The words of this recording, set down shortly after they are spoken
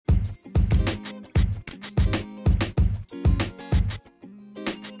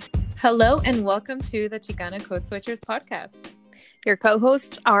Hello and welcome to the Chicana Code Switchers podcast. Your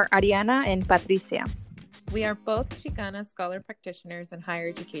co-hosts are Ariana and Patricia. We are both Chicana scholar practitioners in higher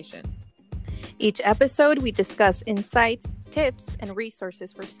education. Each episode, we discuss insights, tips, and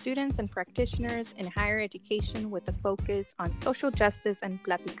resources for students and practitioners in higher education with a focus on social justice and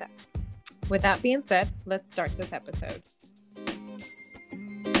pláticas. With that being said, let's start this episode.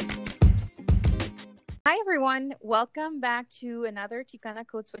 Hi, everyone. Welcome back to another Chicana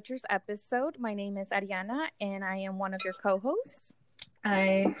Code Switchers episode. My name is Ariana, and I am one of your co-hosts.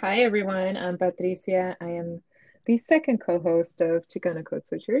 Hi, everyone. I'm Patricia. I am the second co-host of Chicana Code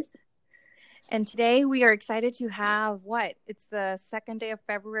Switchers. And today we are excited to have It's the second day of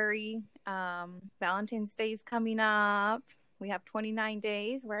February. Valentine's Day is coming up. We have 29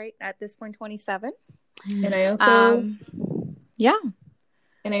 days, right? At this point, 27. And I also...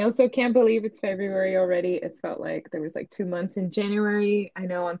 And I also can't believe it's February already. It's felt like there was 2 months in January. I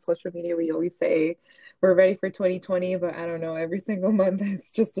know on social media we always say we're ready for 2020, but I don't know. Every single month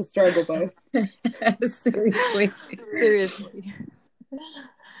is just a struggle bus. Seriously.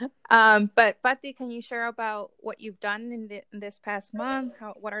 But Pati, can you share about what you've done in this past month?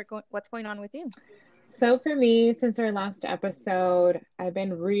 What's going on with you? So for me, since our last episode, I've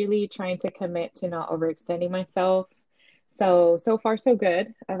been really trying to commit to not overextending myself. So far, so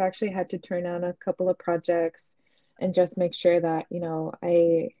good. I've actually had to turn on a couple of projects and just make sure that,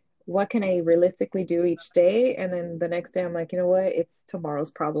 what can I realistically do each day? And then the next day I'm like, you know what, it's tomorrow's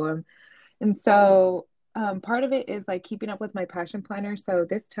problem. And so part of it is keeping up with my passion planner. So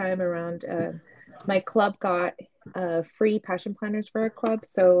this time around, my club got free passion planners for our club.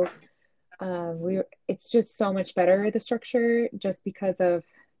 So it's just so much better, the structure, just because of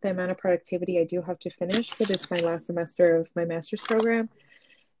the amount of productivity I do have to finish, but it's my last semester of my master's program.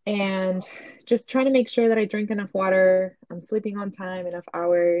 And just trying to make sure that I drink enough water, I'm sleeping on time, enough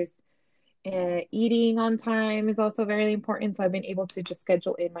hours, and eating on time is also very important. So I've been able to just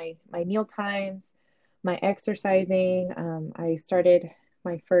schedule in my meal times, my exercising. I started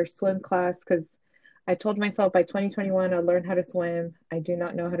my first swim class because I told myself by 2021 I'll learn how to swim. I do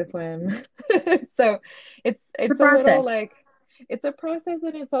not know how to swim. So it's a little it's a process,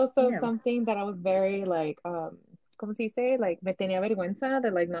 and it's also something that I was very ¿cómo se dice? Me tenía vergüenza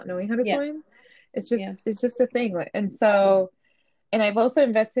de not knowing how to swim. It's just a thing. And I've also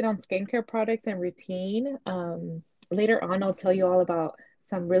invested on skincare products and routine. Later on, I'll tell you all about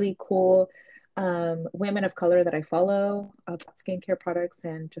some really cool women of color that I follow about skincare products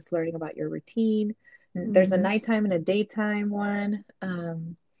and just learning about your routine. There's a nighttime and a daytime one.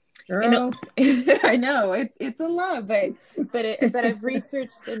 I know it's a lot, but I've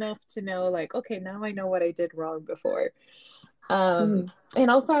researched enough to know okay, now I know what I did wrong before. And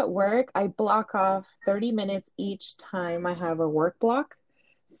also at work, I block off 30 minutes each time I have a work block.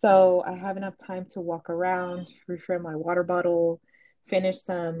 So I have enough time to walk around, refill my water bottle, finish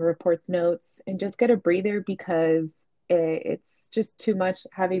some reports, notes, and just get a breather because it's just too much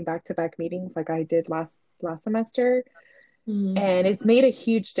having back-to-back meetings like I did last semester. And it's made a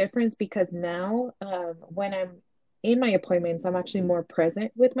huge difference because now when I'm in my appointments, I'm actually more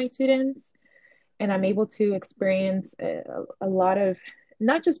present with my students, and I'm able to experience a lot of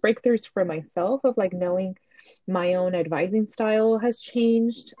not just breakthroughs for myself of knowing my own advising style has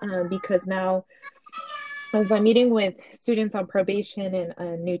changed because now as I'm meeting with students on probation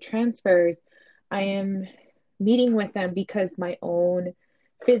and new transfers, I am meeting with them because my own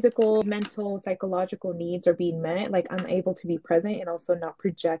physical, mental, psychological needs are being met. I'm able to be present and also not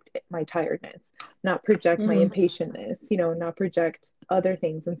project my tiredness, not project my impatientness, not project other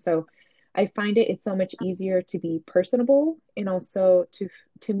things. And so I find it's so much easier to be personable and also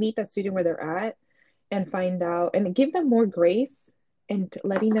to meet that student where they're at and find out and give them more grace and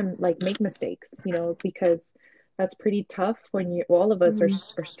letting them make mistakes, because that's pretty tough when all of us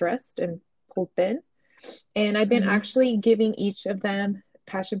are stressed and pulled thin. And I've been actually giving each of them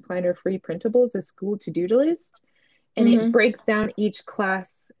Passion Planner free printables, a school to-do list, and it breaks down each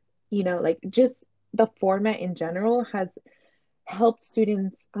class, just the format in general has helped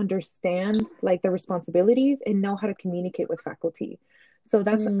students understand the responsibilities and know how to communicate with faculty. So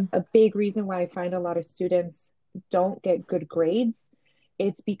that's a big reason why I find a lot of students don't get good grades.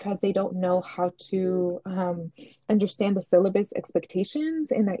 It's because they don't know how to understand the syllabus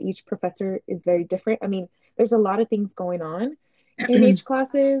expectations and that each professor is very different. I mean, there's a lot of things going on in each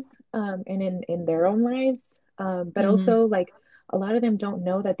classes and in their own lives. But also a lot of them don't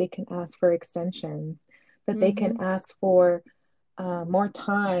know that they can ask for extensions, that they can ask for more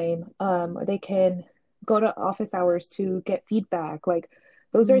time. They can go to office hours to get feedback.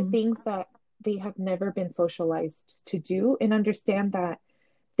 Those are things that they have never been socialized to do and understand that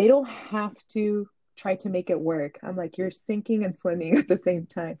they don't have to try to make it work. I'm like, you're sinking and swimming at the same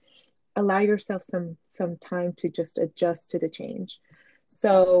time. Allow yourself some time to just adjust to the change.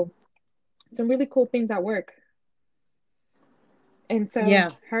 So some really cool things at work. And so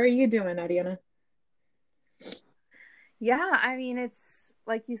how are you doing, Ariana? Yeah, I mean, it's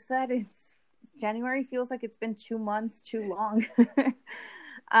like you said, it's January feels like it's been 2 months too long.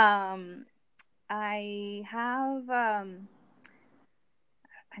 I have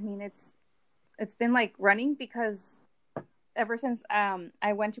I mean, it's been like running because ever since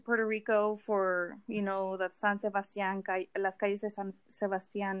I went to Puerto Rico for, the San Sebastián, las calles de San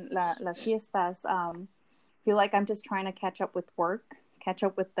Sebastián, las fiestas, feel like I'm just trying to catch up with work, catch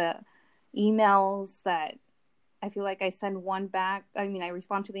up with the emails that I feel like I send one back. I mean, I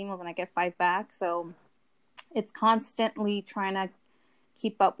respond to the emails and I get 5 back. So it's constantly trying to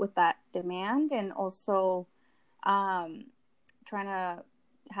keep up with that demand, and also trying to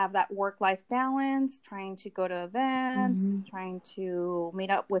have that work-life balance, trying to go to events, trying to meet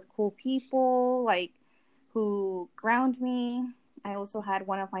up with cool people like who ground me. I also had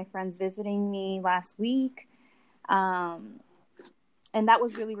one of my friends visiting me last week. And that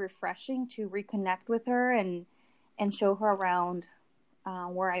was really refreshing to reconnect with her and show her around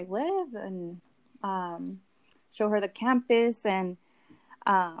where I live, and show her the campus. And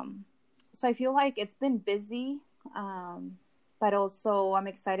so I feel like it's been busy, but also I'm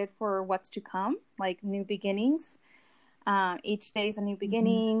excited for what's to come, like new beginnings. Each day is a new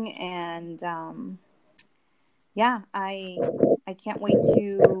beginning. And I can't wait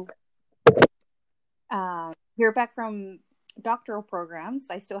to hear back from doctoral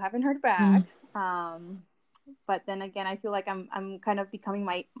programs. I still haven't heard back. But then again, I feel like I'm kind of becoming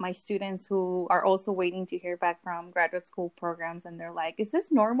my students who are also waiting to hear back from graduate school programs, and they're like, is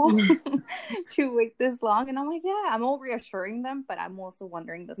this normal to wait this long? And I'm like, yeah, I'm all reassuring them, but I'm also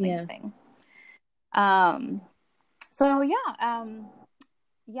wondering the same thing.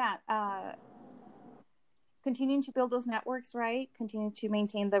 Continuing to build those networks, right? Continue to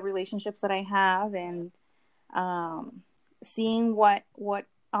maintain the relationships that I have, and seeing what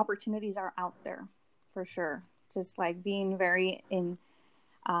opportunities are out there, for sure. Just like being very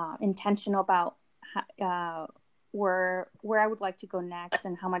intentional about where I would like to go next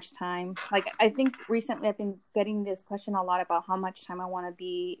and how much time. Like, I think recently I've been getting this question a lot about how much time I want to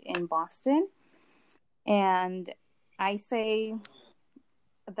be in Boston. And I say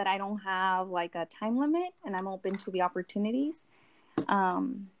that I don't have like a time limit, and I'm open to the opportunities. But I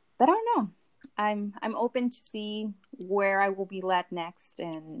don't know. I'm open to see where I will be led next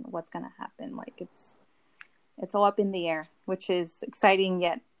and what's going to happen. Like, it's all up in the air, which is exciting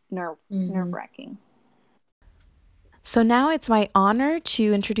yet nerve-wracking. So now it's my honor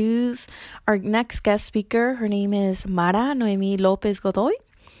to introduce our next guest speaker. Her name is Mara Noemi Lopez Godoy.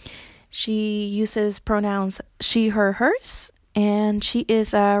 She uses pronouns she, her, hers, and she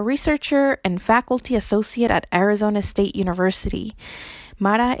is a researcher and faculty associate at Arizona State University.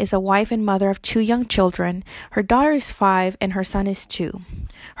 Mara is a wife and mother of 2 young children. Her daughter is 5 and her son is 2.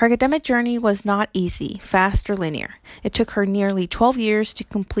 Her academic journey was not easy, fast, or linear. It took her nearly 12 years to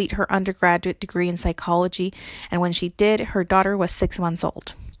complete her undergraduate degree in psychology, and when she did, her daughter was 6 months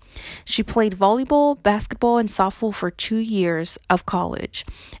old. She played volleyball, basketball, and softball for 2 years of college,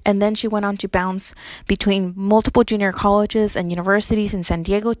 and then she went on to bounce between multiple junior colleges and universities in San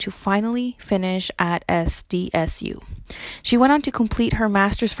Diego to finally finish at SDSU. She went on to complete her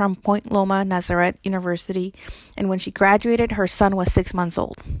master's from Point Loma Nazareth University, and when she graduated, her son was 6 months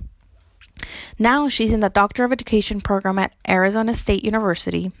old. Now she's in the Doctor of Education program at Arizona State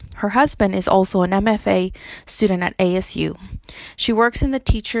University. Her husband is also an MFA student at ASU. She works in the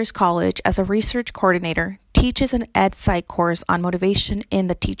Teachers College as a research coordinator, teaches an ed psych course on motivation in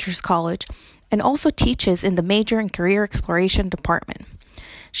the Teachers College, and also teaches in the Major and Career Exploration department.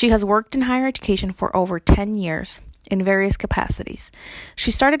 She has worked in higher education for over 10 years. In various capacities.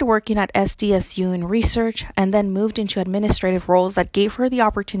 She started working at SDSU in research and then moved into administrative roles that gave her the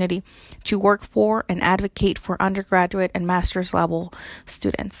opportunity to work for and advocate for undergraduate and master's level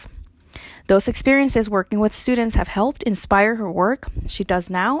students. Those experiences working with students have helped inspire her work she does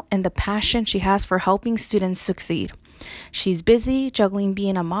now and the passion she has for helping students succeed. She's busy juggling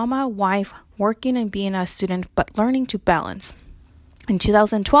being a mama, wife, working and being a student, but learning to balance. In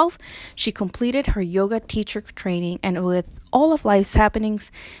 2012, she completed her yoga teacher training, and with all of life's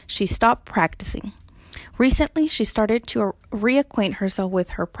happenings, she stopped practicing. Recently, she started to reacquaint herself with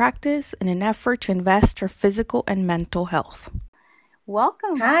her practice in an effort to invest her physical and mental health.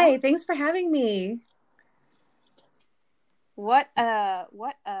 Welcome. Hi, thanks for having me. What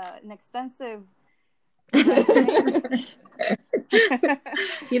an extensive You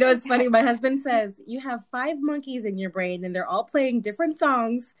know, it's funny. My husband says you have 5 monkeys in your brain and they're all playing different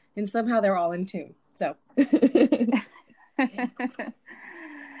songs and somehow they're all in tune. So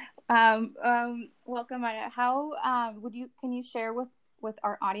welcome, Maya. How can you share with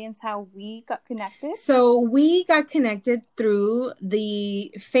our audience how we got connected? So we got connected through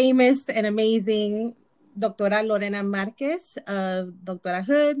the famous and amazing Doctora Lorena Marquez of Doctora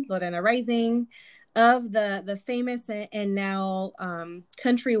Hood, Lorena Rising, of the famous and now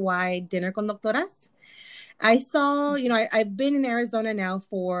countrywide Dinner con Doctoras. I saw, I've been in Arizona now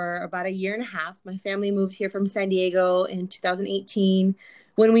for about 1.5 years. My family moved here from San Diego in 2018.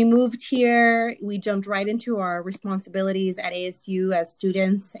 When we moved here, we jumped right into our responsibilities at ASU as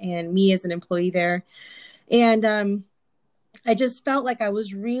students and me as an employee there. And I just felt like I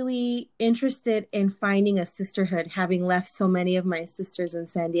was really interested in finding a sisterhood, having left so many of my sisters in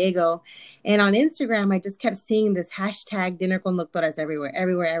San Diego. And on Instagram, I just kept seeing this hashtag Dinner con Doctoras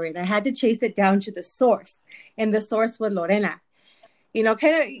everywhere. And I had to chase it down to the source. And the source was Lorena.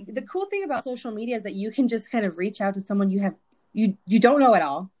 Kind of the cool thing about social media is that you can just kind of reach out to someone you don't know at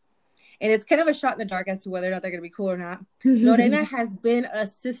all. And it's kind of a shot in the dark as to whether or not they're going to be cool or not. Lorena has been a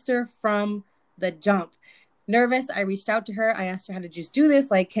sister from the jump. Nervous, I reached out to her. I asked her how to just do this.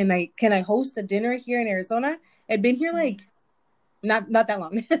 Like, can I host a dinner here in Arizona? I'd been here like not that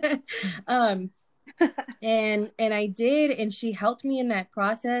long. And I did, and she helped me in that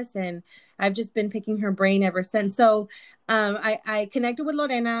process, and I've just been picking her brain ever since. So I connected with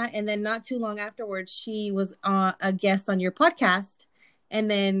Lorena, and then not too long afterwards, she was a guest on your podcast,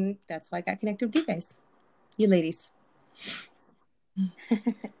 and then that's how I got connected with you guys, you ladies.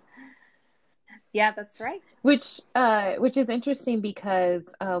 Yeah, that's right. Which is interesting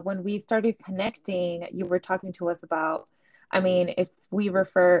because when we started connecting, you were talking to us about, I mean, if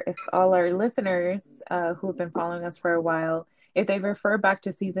all our listeners who have been following us for a while, if they refer back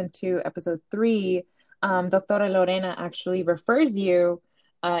to season 2, episode 3, Doctora Lorena actually refers you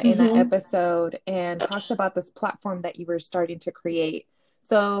in that episode and talks about this platform that you were starting to create.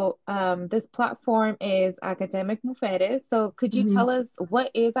 So this platform is Academic Mujeres. So could you tell us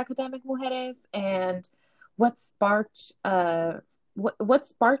what is Academic Mujeres and what sparked for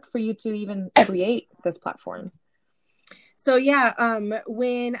you to even create this platform? So yeah,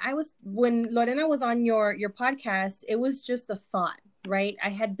 when Lorena was on your podcast, it was just a thought, right? I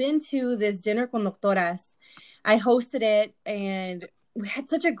had been to this Dinner con Doctoras. I hosted it and we had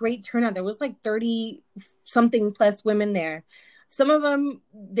such a great turnout. There was like 30 something plus women there. Some of them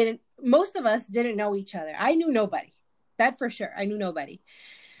most of us didn't know each other. I knew nobody, that for sure. I knew nobody.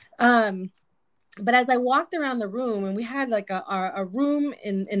 But as I walked around the room, and we had like a room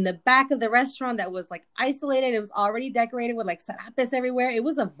in the back of the restaurant that was like isolated. It was already decorated with like sarapes everywhere. It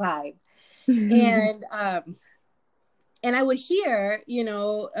was a vibe. And I would hear,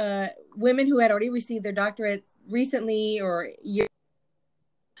 women who had already received their doctorates recently or years.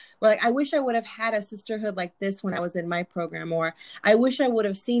 Or like, I wish I would have had a sisterhood like this when I was in my program, or I wish I would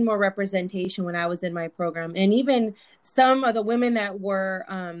have seen more representation when I was in my program. And even some of the women that were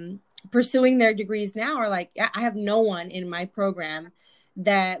pursuing their degrees now are like, I have no one in my program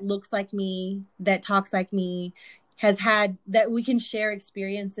that looks like me, that talks like me, that we can share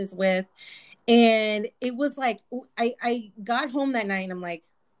experiences with. And it was like, I got home that night and I'm like,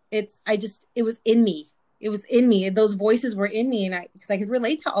 it was in me. It was in me. Those voices were in me, and because I could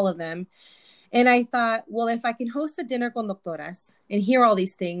relate to all of them. And I thought, well, if I can host a Dinner con Doctoras and hear all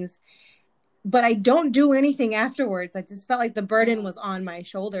these things, but I don't do anything afterwards, I just felt like the burden was on my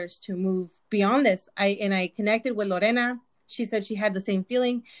shoulders to move beyond this. I connected with Lorena. She said she had the same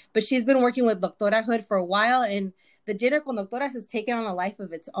feeling, but she's been working with Doctora Hood for a while, and the Dinner con Doctoras has taken on a life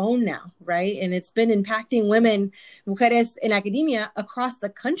of its own now, right? And it's been impacting women, mujeres in academia across the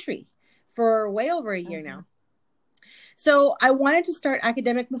country for way over 1 year now. So I wanted to start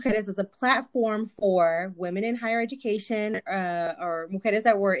Academic Mujeres as a platform for women in higher education or mujeres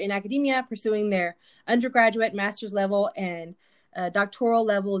that were in academia pursuing their undergraduate, master's level, and doctoral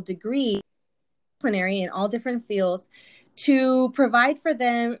level degree, disciplinary in all different fields, to provide for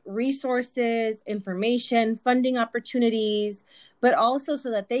them resources, information, funding opportunities, but also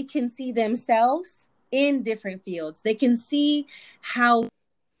so that they can see themselves in different fields. They can see how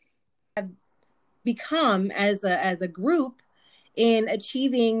become as a group in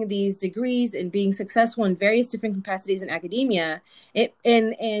achieving these degrees and being successful in various different capacities in academia,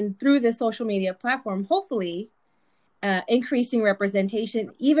 and through the social media platform, hopefully increasing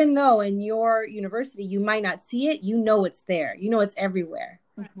representation, even though in your university you might not see it, it's there, it's everywhere.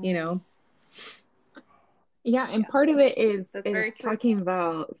 Yeah, and Yeah, part of it that's very is true. talking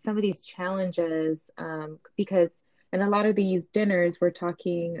about some of these challenges, because in a lot of these dinners we're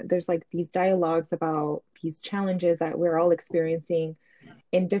talking, there's like these dialogues about these challenges that we're all experiencing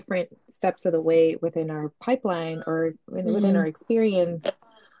in different steps of the way within our pipeline or within Mm-hmm. our experience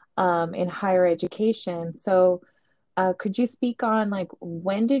in higher education. So, could you speak on like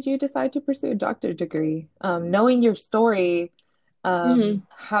when did you decide to pursue a doctorate degree? Knowing your story, Mm-hmm.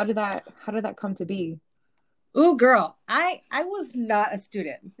 how did that come to be? Ooh, girl, I was not a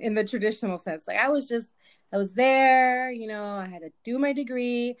student in the traditional sense. Like I was there, you know, I had to do my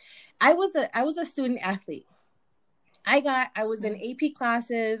degree. I was a student athlete. I was in AP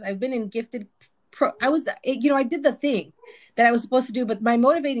classes. I've been in gifted pro. You know, I did the thing that I was supposed to do, but my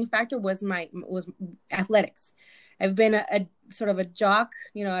motivating factor was athletics. I've been a sort of a jock,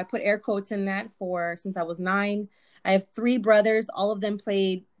 you know, I put air quotes in that for since I was 9. I have 3 brothers. All of them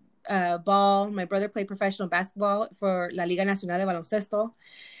played ball. My brother played professional basketball for La Liga Nacional de Baloncesto.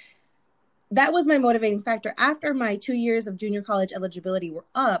 That was my motivating factor. After my 2 years of junior college eligibility were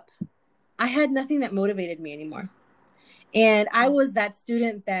up, I had nothing that motivated me anymore. And I was that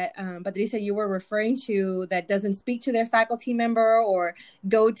student that Patricia, you were referring to, that doesn't speak to their faculty member or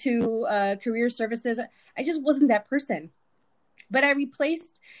go to career services. I just wasn't that person. But I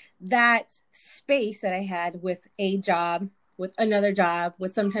replaced that space that I had with a job, with another job,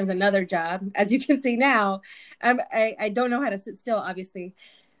 with sometimes another job. As you can see now, I don't know how to sit still, obviously.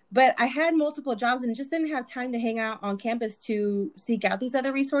 But I had multiple jobs and just didn't have time to hang out on campus to seek out these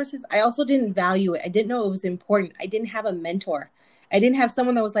other resources. I also didn't value it. I didn't know it was important. I didn't have a mentor. I didn't have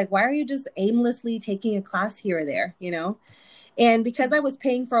someone that was like, why are you just aimlessly taking a class here or there, you know? And because I was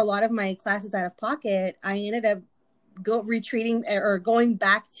paying for a lot of my classes out of pocket, I ended up retreating or going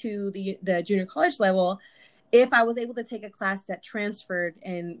back to the junior college level if I was able to take a class that transferred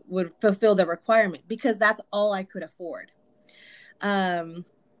and would fulfill the requirement, because that's all I could afford.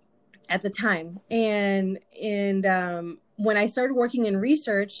 At the time. And when I started working in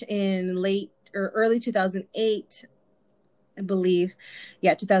research in late or early 2008, I believe,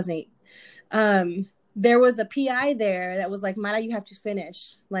 yeah, 2008, there was a PI there that was like, Mara, you have to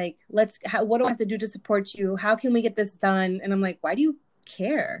finish. Like, what do I have to do to support you? How can we get this done? And I'm like, why do you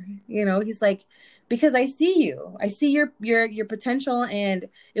care? You know, he's like, because I see you. I see your potential. And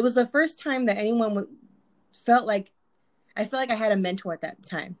it was the first time that anyone felt like, I felt like I had a mentor at that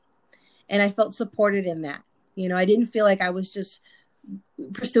time. And I felt supported in that. You know, I didn't feel like I was just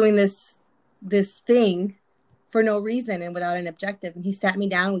pursuing this thing for no reason and without an objective. And he sat me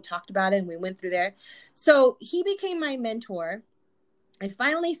down, we talked about it, and we went through there. So he became my mentor. I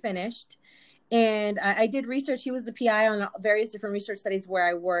finally finished, and I did research. He was the PI on various different research studies where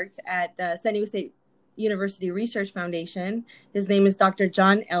I worked at the San Diego State University Research Foundation. His name is Dr.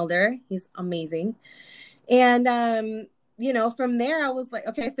 John Elder. He's amazing. And you know, from there, I was like,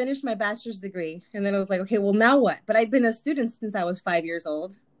 okay, I finished my bachelor's degree. And then I was like, okay, well, now what? But I'd been a student since I was 5 years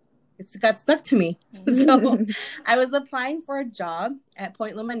old. It's got stuck to me. So I was applying for a job at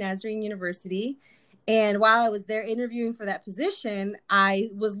Point Loma Nazarene University. And while I was there interviewing for that position,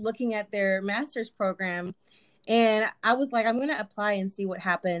 I was looking at their master's program. And I was like, I'm going to apply and see what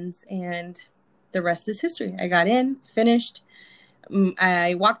happens. And the rest is history. I got in, finished.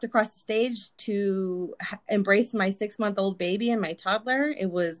 I walked across the stage to embrace my 6-month-old baby and my toddler.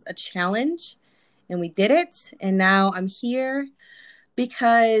 It was a challenge, and we did it. And now I'm here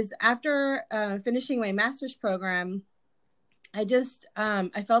because after finishing my master's program, I just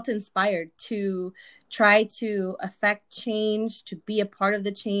I felt inspired to try to affect change, to be a part of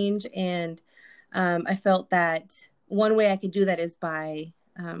the change. And I felt that one way I could do that is by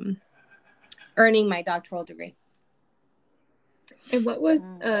earning my doctoral degree. And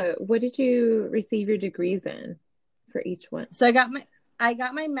what did you receive your degrees in for each one? So I got my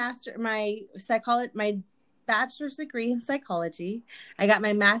bachelor's degree in psychology. I got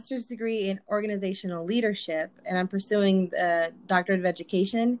my master's degree in organizational leadership, and I'm pursuing the doctorate of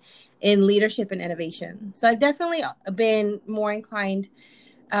education in leadership and innovation. So I've definitely been more inclined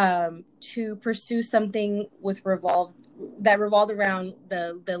to pursue something that revolved around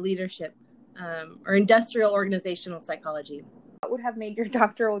the leadership or industrial organizational psychology. What would have made your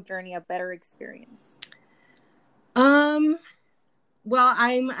doctoral journey a better experience? Well,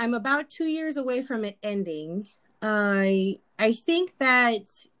 I'm about 2 years away from it ending. I think that,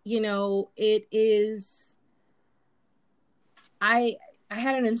 you know, it is. I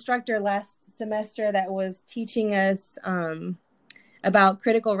had an instructor last semester that was teaching us about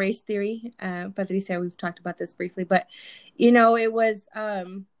critical race theory. Patricia, we've talked about this briefly, but you know, it was.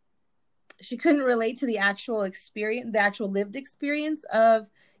 She couldn't relate to the actual experience, the actual lived experience of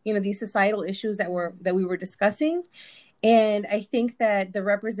these societal issues that we were discussing. And I think that the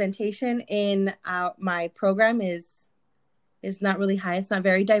representation in my program is not really high. It's not a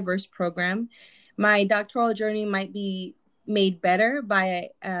very diverse program. My doctoral journey might be made better by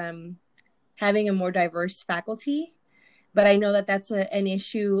having a more diverse faculty, but I know that that's an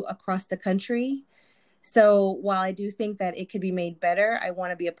issue across the country. So while I do think that it could be made better, I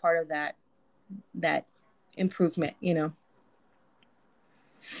want to be a part of that improvement,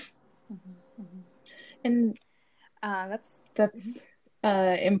 And that's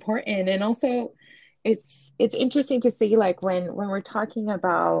important. And also it's interesting to see, like, when we're talking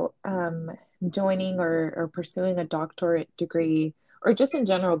about joining or pursuing a doctorate degree, or just in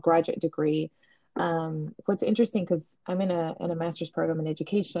general graduate degree. What's interesting, because I'm in a master's program in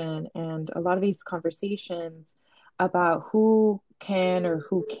education, and a lot of these conversations about who can or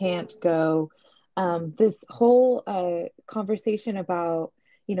who can't go, this whole conversation about,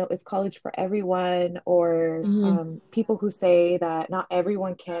 is college for everyone, or people who say that not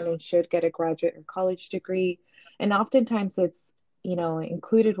everyone can and should get a graduate or college degree. And oftentimes it's,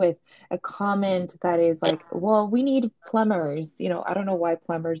 included with a comment that is like, well, we need plumbers. I don't know why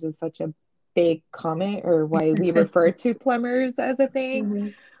plumbers is such a big comment, or why we refer to plumbers as a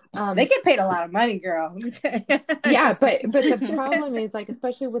thing. They get paid a lot of money, girl. Yeah, but the problem is, like,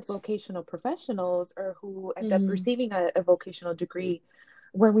 especially with vocational professionals, or who end up receiving a vocational degree,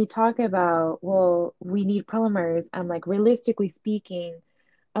 when we talk about, well, we need plumbers, I'm like, realistically speaking,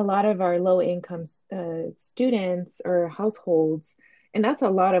 a lot of our low income students or households, and that's a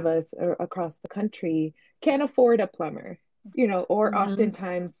lot of us across the country, can't afford a plumber, or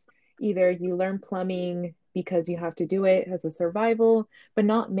oftentimes either you learn plumbing because you have to do it as a survival, but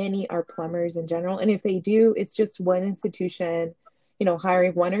not many are plumbers in general. And if they do, it's just one institution,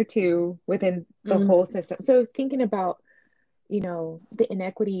 hiring one or two within the whole system. So thinking about, the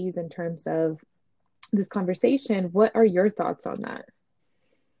inequities in terms of this conversation, what are your thoughts on that?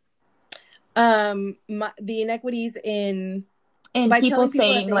 The inequities in people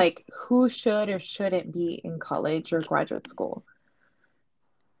saying like who should or shouldn't be in college or graduate school.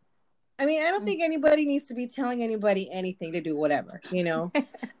 I mean, I don't think anybody needs to be telling anybody anything to do whatever,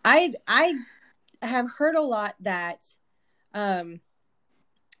 I have heard a lot that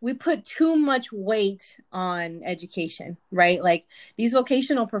we put too much weight on education, right? Like, these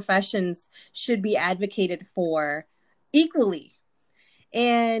vocational professions should be advocated for equally.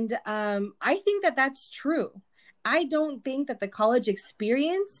 And I think that that's true. I don't think that the college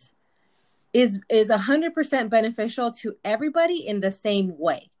experience is 100% beneficial to everybody in the same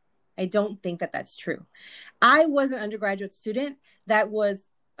way. I don't think that that's true. I was an undergraduate student that was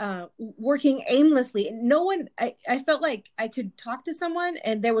working aimlessly. No one, I felt like I could talk to someone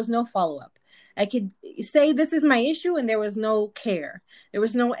and there was no follow-up. I could say, this is my issue, and there was no care. There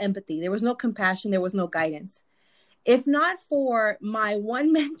was no empathy. There was no compassion. There was no guidance. If not for my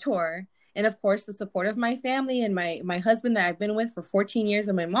one mentor, and of course the support of my family and my husband that I've been with for 14 years,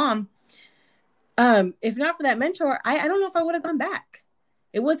 and my mom, if not for that mentor, I don't know if I would have gone back.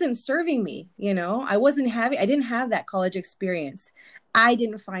 It wasn't serving me, I didn't have that college experience. I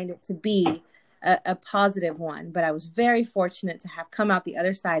didn't find it to be a positive one, but I was very fortunate to have come out the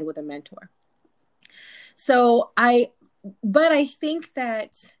other side with a mentor. So but I think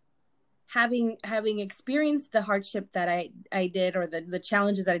that having experienced the hardship that I did, or the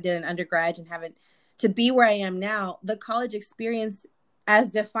challenges that I did in undergrad, and having to be where I am now, the college experience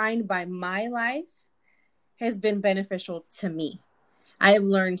as defined by my life has been beneficial to me. I have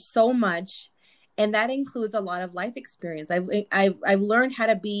learned so much, and that includes a lot of life experience. I've learned how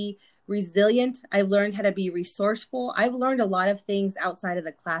to be resilient. I've learned how to be resourceful. I've learned a lot of things outside of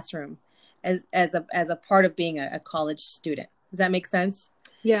the classroom as a part of being a college student. Does that make sense?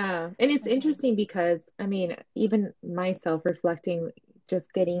 Yeah. And it's interesting because, I mean, even myself reflecting,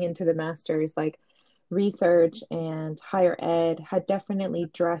 just getting into the master's, like, research and higher ed had definitely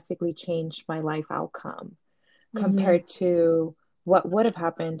drastically changed my life outcome compared to what would have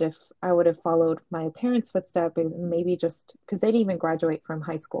happened if I would have followed my parents' footsteps, and maybe just because they didn't even graduate from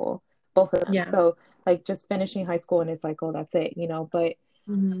high school, both of them. Yeah. So like just finishing high school and it's like, oh, that's it, but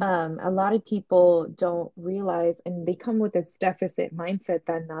a lot of people don't realize, and they come with this deficit mindset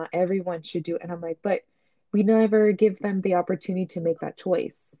that not everyone should do. And I'm like, but we never give them the opportunity to make that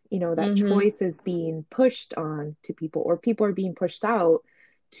choice. That choice is being pushed on to people, or people are being pushed out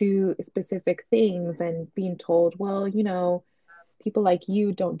to specific things and being told, well, people like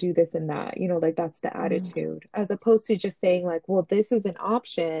you don't do this and that, like that's the attitude, as opposed to just saying like, well, this is an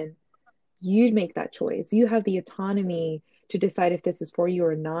option. You make that choice. You have the autonomy to decide if this is for you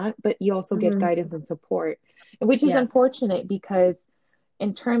or not, but you also get guidance and support, which is unfortunate because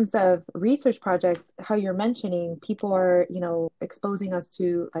in terms of research projects, how you're mentioning, people are, you know, exposing us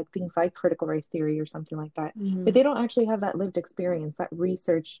to like things like critical race theory or something like that, but they don't actually have that lived experience, that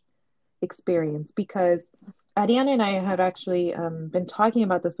research experience. Because Ariana and I had actually been talking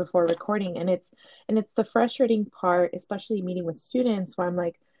about this before recording, and it's the frustrating part, especially meeting with students, where I'm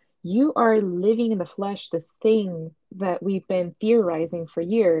like, you are living in the flesh this thing that we've been theorizing for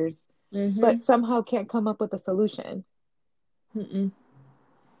years, but somehow can't come up with a solution.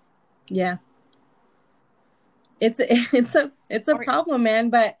 Yeah, it's a problem, man.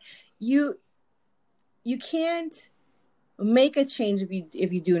 But you can't make a change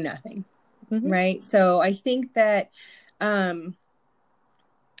if you do nothing, right? So I think that I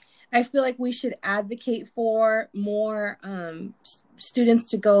feel like we should advocate for more students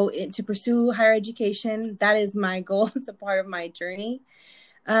to go to pursue higher education. That is my goal. It's a part of my journey.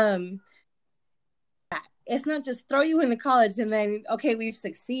 It's not just throw you into college and then, okay, we've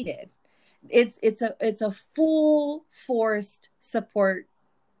succeeded. It's a full forced support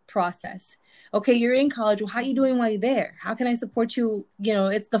process. Okay, you're in college. Well, how are you doing while you're there? How can I support you? You know,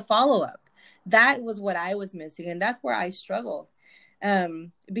 it's the follow-up. That was what I was missing. And that's where I struggled.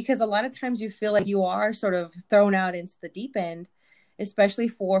 Because a lot of times you feel like you are sort of thrown out into the deep end, especially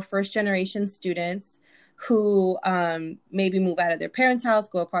for first generation students who maybe move out of their parents' house,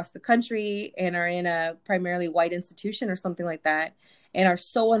 go across the country, and are in a primarily white institution or something like that, and are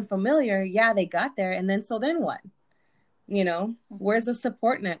so unfamiliar. Yeah, they got there, and then what? You know, where's the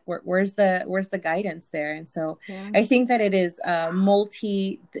support network? Where's the guidance there? And so I think that it is a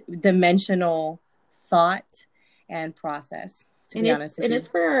multi-dimensional thought and process, to be honest with you. And it's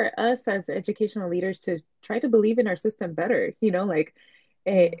for us as educational leaders to try to believe in our system better, you know, like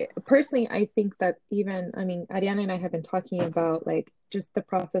personally, I think that even, I mean, Ariana and I have been talking about like just the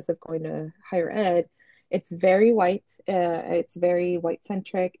process of going to higher ed. It's very white. It's very white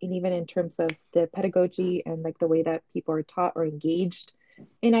centric. And even in terms of the pedagogy and like the way that people are taught or engaged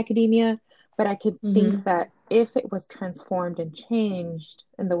in academia. But I could think that if it was transformed and changed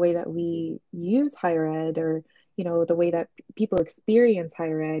in the way that we use higher ed, or, you know, the way that people experience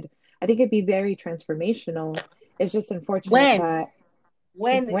higher ed, I think it'd be very transformational. It's just unfortunate that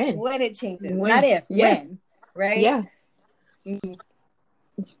when it changes, not if, when, right? Yeah.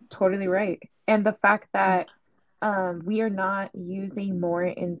 Totally right. And the fact that we are not using more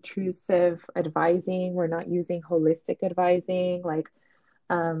intrusive advising, we're not using holistic advising, like,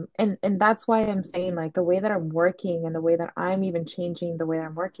 and that's why I'm saying, like, the way that I'm working and the way that I'm even changing the way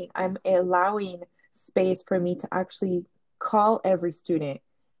I'm working, I'm allowing space for me to actually call every student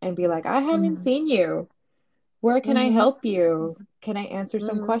and be like, I haven't seen you. Where can I help you? Can I answer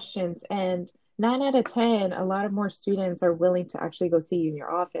some questions? And 9 out of 10, a lot of more students are willing to actually go see you in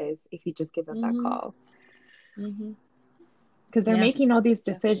your office if you just give them that call. Because they're making all these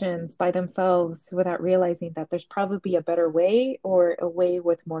decisions by themselves without realizing that there's probably a better way, or a way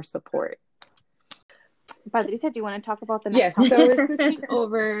with more support. Patricia, do you want to talk about the next topic? So we're switching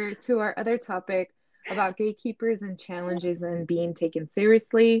over to our other topic about gatekeepers and challenges and being taken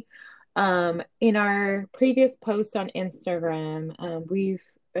seriously. In our previous post on Instagram, we've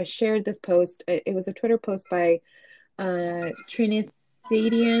shared this post. It was a Twitter post by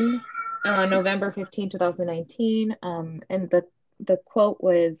Trinicidian, November 15, 2019. And the quote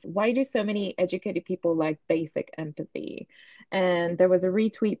was, "Why do so many educated people lack basic empathy?" And there was a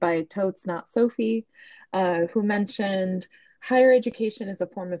retweet by Totes Not Sophie, who mentioned, "Higher education is a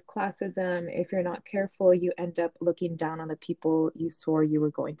form of classism. If you're not careful, you end up looking down on the people you swore you were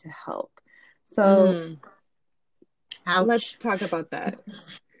going to help." So let's talk about that.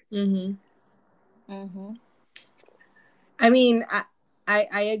 I mean,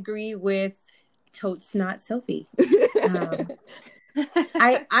 I agree with Totes Not Sophie.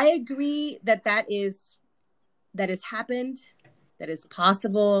 I agree that has happened, that is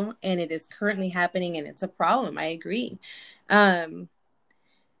possible, and it is currently happening, and it's a problem. I agree. And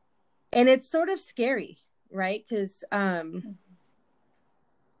it's sort of scary, right? Because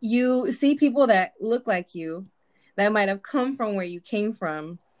you see people that look like you, that might have come from where you came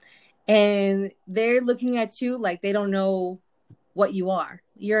from, and they're looking at you like they don't know what you are.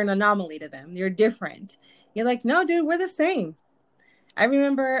 You're an anomaly to them. You're different. You're like, no, dude, we're the same. I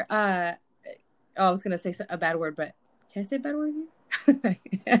remember, I was going to say a bad word, but can I say a bad word here?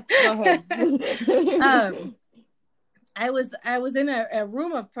 Go ahead. I was in a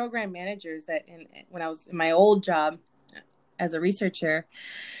room of program managers when I was in my old job as a researcher,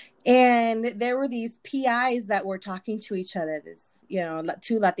 and there were these PIs that were talking to each other,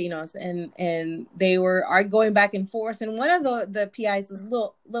 two Latinos, and they are going back and forth. And one of the PIs was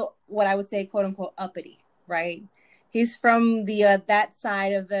little, what I would say, quote unquote, uppity, right? He's from the that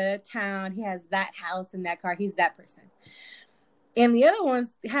side of the town. He has that house and that car. He's that person. And the other one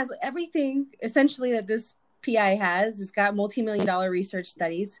has everything essentially that this PI has. It's got multi-million-dollar research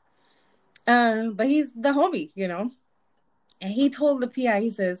studies. But he's the homie, you know. And he told the PI,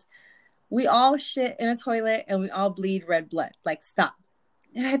 he says, we all shit in a toilet and we all bleed red blood. Like, stop.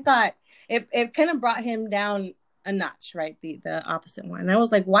 And I thought it kind of brought him down a notch, right? The opposite one. And I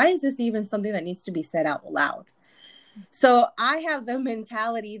was like, why is this even something that needs to be said out loud? So I have the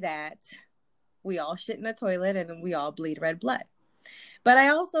mentality that we all shit in a toilet and we all bleed red blood. But I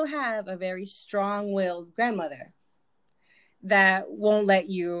also have a very strong-willed grandmother that won't let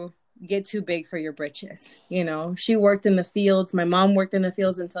you get too big for your britches. You know, she worked in the fields. My mom worked in the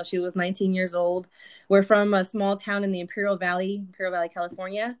fields until she was 19 years old. We're from a small town in the Imperial Valley,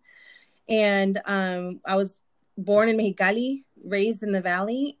 California. And I was born in Mexicali, raised in the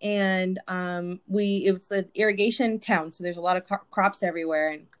valley. And it was an irrigation town. So there's a lot of crops everywhere.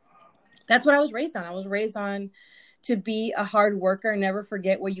 And that's what I was raised on. I was raised on to be a hard worker, never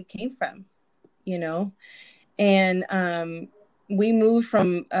forget where you came from, you know? And we moved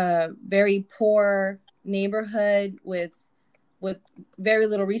from a very poor neighborhood with very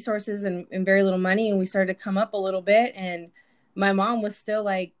little resources and very little money. And we started to come up a little bit. And my mom was still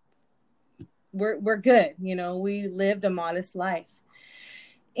like, we're good. You know, we lived a modest life.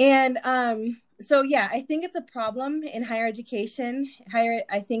 And so, yeah, I think it's a problem in higher education.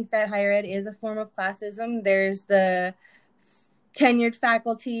 I think that higher ed is a form of classism. There's the tenured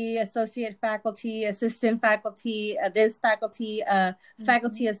faculty, associate faculty, assistant faculty, this faculty,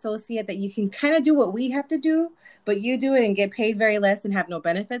 faculty associate, that you can kind of do what we have to do, but you do it and get paid very less and have no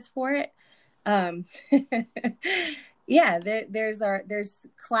benefits for it. Yeah, there's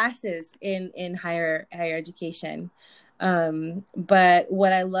classes in higher education. But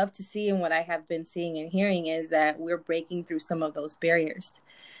what I love to see and what I have been seeing and hearing is that we're breaking through some of those barriers.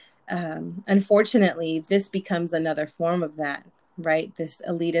 Unfortunately, this becomes another form of that, right? This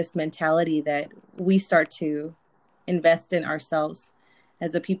elitist mentality that we start to invest in ourselves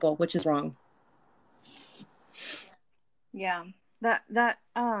as a people, which is wrong. Yeah, that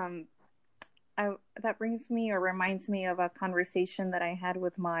brings me or reminds me of a conversation that I had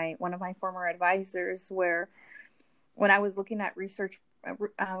with one of my former advisors, where when I was looking at research,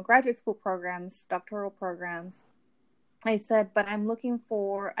 graduate school programs, doctoral programs, I said, but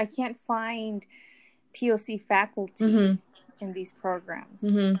I can't find POC faculty in these programs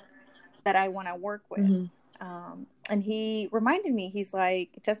that I want to work with. And he reminded me, he's like,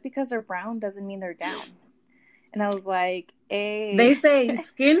 just because they're brown doesn't mean they're down. And I was like, hey. They say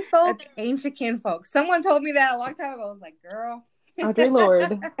skin folk ain't your kin folk. Someone told me that a long time ago. I was like, girl. Audre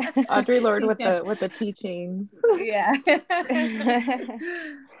Lorde with the teachings. Yeah.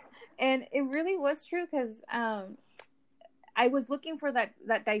 And it really was true, because I was looking for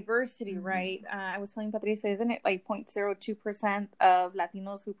that diversity, right? I was telling Patricia, isn't it like 0.02% of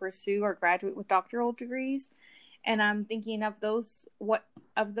Latinos who pursue or graduate with doctoral degrees? And I'm thinking of those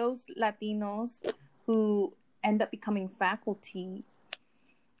Latinos who end up becoming faculty,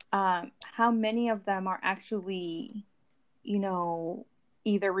 how many of them are actually, you know,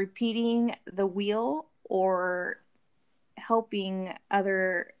 either repeating the wheel or helping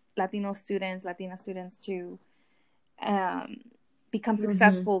other Latina students to become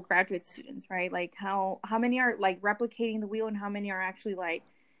successful graduate students, right? Like how many are like replicating the wheel and how many are actually like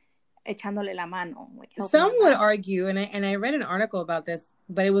echándole la mano? Like some would argue, and I read an article about this,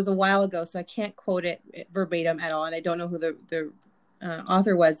 but it was a while ago, so I can't quote it verbatim at all, and I don't know who the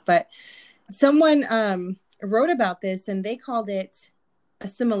author was, but someone wrote about this, and they called it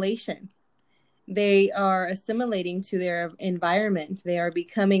assimilation. They are assimilating to their environment. They are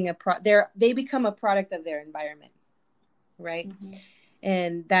becoming they become a product of their environment, right?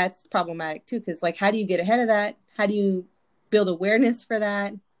 And that's problematic too, because like, how do you get ahead of that? How do you build awareness for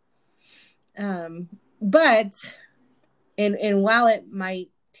that? But while it might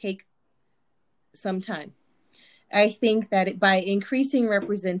take some time, I think that by increasing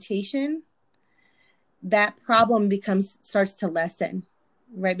representation, that problem starts to lessen,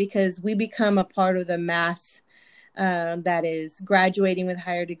 right? Because we become a part of the mass that is graduating with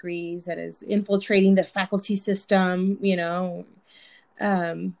higher degrees, that is infiltrating the faculty system, you know.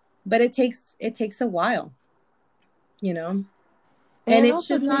 But it takes a while, you know, and it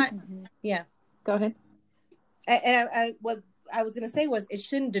should not. Yeah, go ahead. And what I was going to say was, it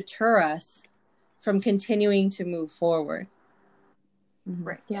shouldn't deter us from continuing to move forward.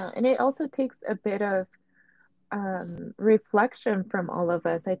 Right. Yeah. And it also takes a bit of reflection from all of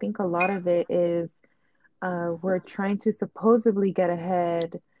us. I think a lot of it is we're trying to supposedly get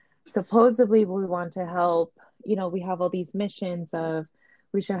ahead. Supposedly we want to help, we have all these missions of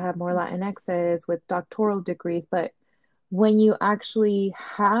we should have more Latinxes with doctoral degrees, but when you actually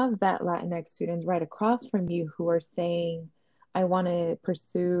have that Latinx student right across from you who are saying, I want to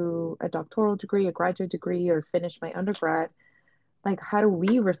pursue a doctoral degree, a graduate degree, or finish my undergrad, like, how do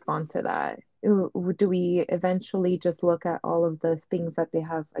we respond to that? Do we eventually just look at all of the things that they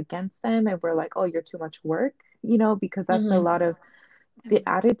have against them and we're like, oh, you're too much work, because that's a lot of the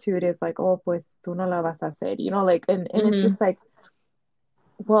attitude is like, oh, pues tú no la vas a hacer, like, and it's just like,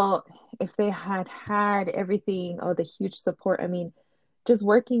 well, if they had everything, the huge support, I mean, just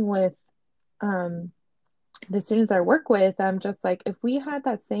working with the students I work with, I'm just like, if we had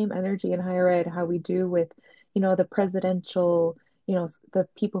that same energy in higher ed, how we do with, the presidential, the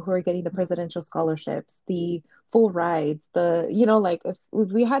people who are getting the presidential scholarships, the full rides, like if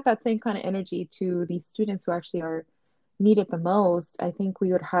we had that same kind of energy to these students who actually are needed the most, I think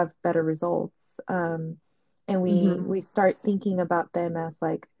we would have better results. And we start thinking about them as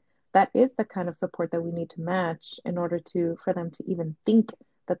like, that is the kind of support that we need to match in order for them to even think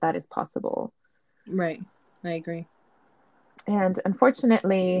that is possible. Right. I agree. And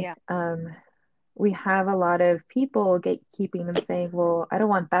unfortunately, we have a lot of people gatekeeping and saying, well, I don't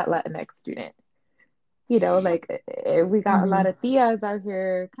want that Latinx student. Like we got a lot of tias out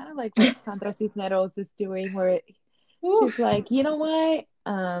here, kind of like what Sandra Cisneros is doing, where she's like, you know what?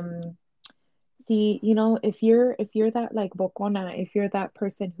 See, if you're that like bocona, if you're that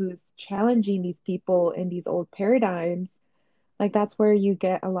person who's challenging these people in these old paradigms, like that's where you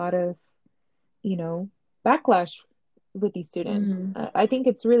get a lot of, backlash with these students. I think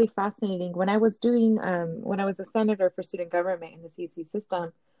it's really fascinating. When I was a senator for student government in the CSU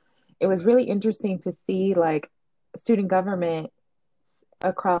system, it was really interesting to see like student government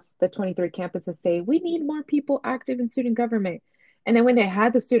across the 23 campuses say, we need more people active in student government. And then when they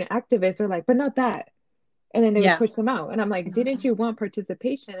had the student activists, they're like, but not that. And then they would push them out. And I'm like, didn't you want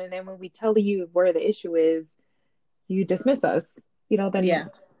participation? And then when we tell you where the issue is, you dismiss us,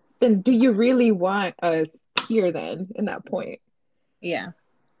 then do you really want us here then in that point? Yeah.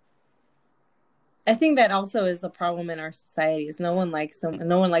 I think that also is a problem in our society is no one likes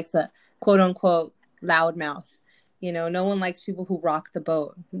a quote unquote loudmouth. No one likes people who rock the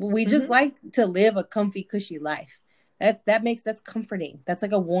boat. We just like to live a comfy, cushy life. That's comforting. That's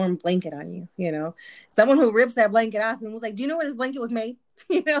like a warm blanket on you, someone who rips that blanket off and was like, do you know where this blanket was made?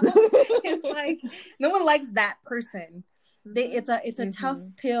 It's like, no one likes that person. It's a tough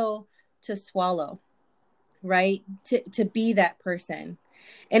pill to swallow, right? To be that person.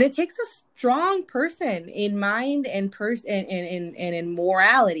 And it takes a strong person in mind and in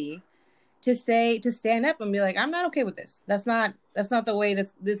morality to stand up and be like, I'm not okay with this. That's not the way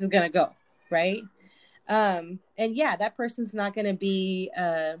this is gonna go, right? And that person's not gonna be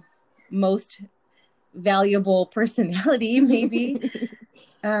most valuable personality, maybe.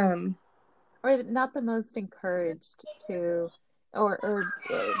 Or not the most encouraged to or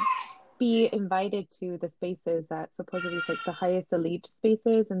be invited to the spaces that supposedly is like the highest elite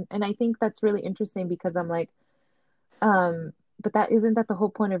spaces. And I think that's really interesting because I'm like, but isn't that the whole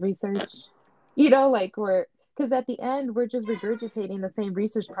point of research? Like because at the end, we're just regurgitating the same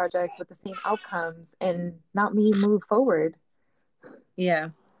research projects with the same outcomes and not move forward. Yeah.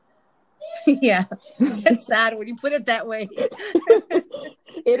 Yeah. It's sad when you put it that way.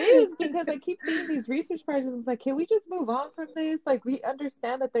 It is, because I keep seeing these research projects. It's like, can we just move on from this? Like, we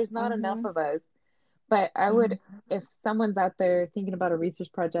understand that there's not enough of us. But I would, if someone's out there thinking about a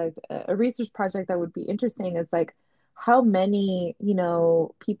research project that would be interesting is like, how many,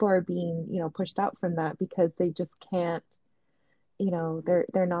 people are being, pushed out from that because they just can't, they're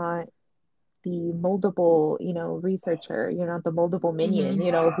not the moldable, researcher, the moldable minion,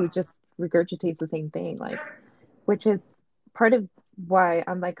 who just regurgitates the same thing, like, which is part of why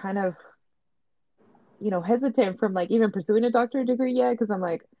I'm like kind of, hesitant from like even pursuing a doctorate degree yet, because I'm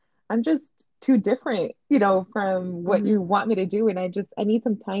like, I'm just too different, from what you want me to do. And I need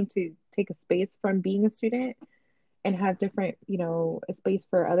some time to take a space from being a student and have different, a space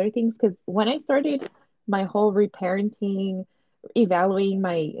for other things. Because when I started my whole reparenting, evaluating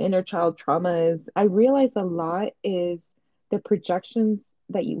my inner child traumas, I realized a lot is the projections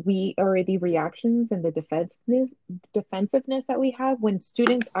that or the reactions and the defensiveness that we have when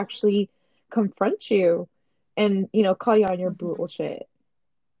students actually confront you and, call you on your bullshit.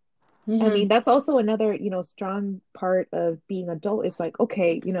 I mean, that's also another, strong part of being adult. It's like,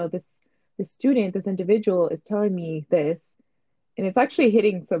 okay, this student, this individual is telling me this, and it's actually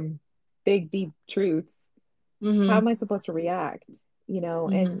hitting some big, deep truths. How am I supposed to react?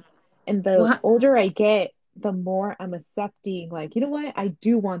 And the older I get, the more I'm accepting, like, you know what? I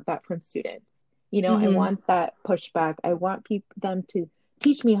do want that from students. You know, I want that pushback. I want them to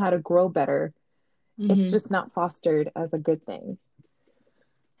teach me how to grow better. It's just not fostered as a good thing.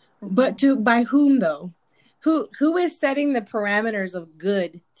 But by whom though? Who is setting the parameters of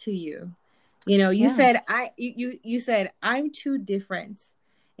good to you? You know, you said you said I'm too different,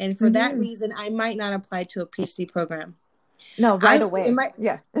 and for that reason, I might not apply to a PhD program. No, right away.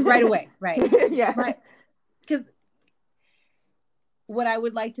 Right away, right? Yeah. Because what I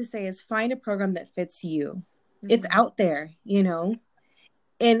would like to say is find a program that fits you. It's out there, you know,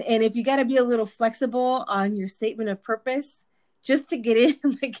 and if you got to be a little flexible on your statement of purpose just to get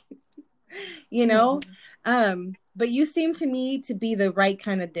in, like, you know. But you seem to me to be the right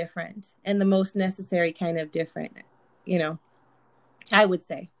kind of different and the most necessary kind of different, you know, I would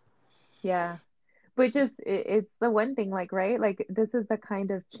say. Yeah. But just, it's the one thing, like, right? Like, this is the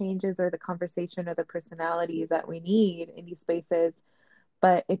kind of changes or the conversation or the personalities that we need in these spaces.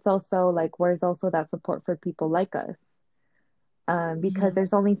 But it's also like, where's also that support for people like us? Because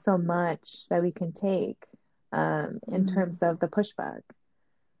there's only so much that we can take in terms of the pushback.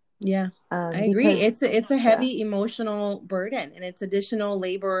 Yeah, I agree. It's a heavy emotional burden, and it's additional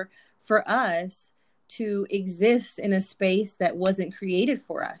labor for us to exist in a space that wasn't created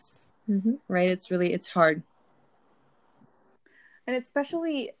for us. Right? It's hard. And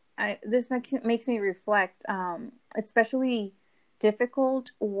especially, this makes me reflect. Especially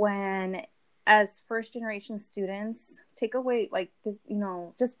difficult when, as first generation students, take away like, you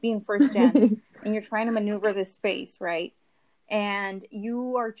know, just being first gen, and you're trying to maneuver this space, right? And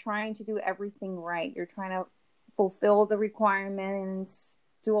you are trying to do everything right. You're trying to fulfill the requirements,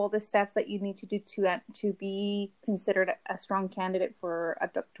 do all the steps that you need to do to be considered a strong candidate for a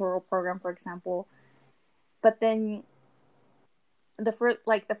doctoral program, for example. But then the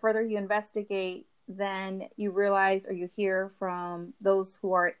further you investigate, then you realize, or you hear from those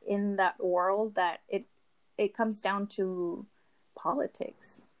who are in that world, that it comes down to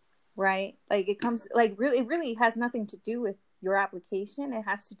politics, right? Like, it really has nothing to do with your application. It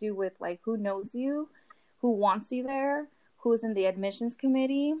has to do with like who knows you, who wants you there, who's in the admissions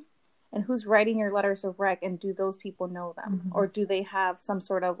committee, and who's writing your letters of rec, and do those people know them, or do they have some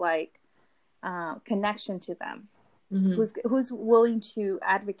sort of like connection to them? Who's willing to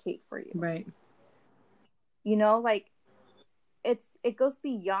advocate for you, right? You know, like, it goes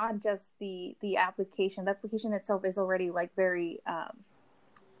beyond just the application. The application itself is already like very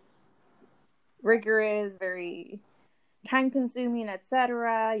rigorous, very time consuming,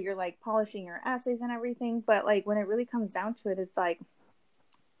 etc. You're like polishing your essays and everything, but like when it really comes down to it, it's like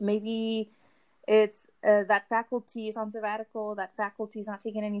maybe it's that faculty is on sabbatical, that faculty is not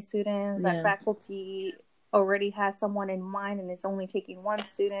taking any students, that faculty already has someone in mind and is only taking one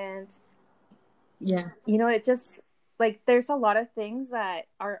student. You know, it just like, there's a lot of things that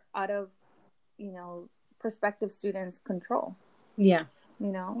are out of, you know, prospective students' control. You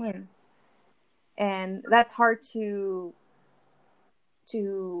know, and that's hard to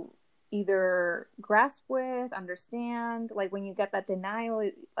either grasp with, understand. Like, when you get that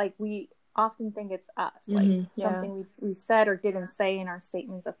denial, like, we often think it's us, like something we said or didn't say in our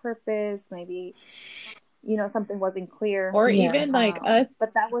statements of purpose. Maybe, you know, something wasn't clear, or even like us,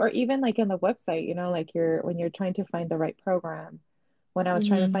 but that was, or even like in the website, you know, like when you're trying to find the right program. When I was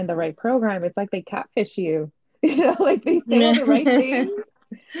trying to find the right program, it's like they catfish you. You know, like they say all the right things.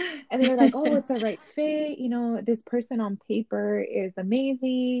 And they're like, oh, it's a right fit. You know, this person on paper is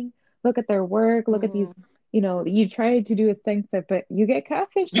amazing. Look at their work. Look at these, you know, you try to do extensive, but you get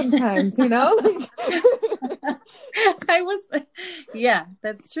catfish sometimes, you know?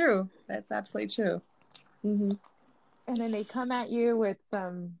 That's true. That's absolutely true. And then they come at you with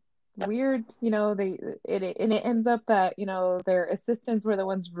some weird, you know, it ends up that, you know, their assistants were the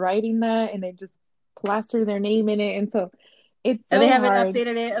ones writing that, and they just plaster their name in it. And so it's so and they haven't hard.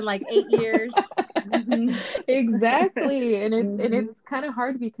 updated it in like 8 years. Exactly. And it's kind of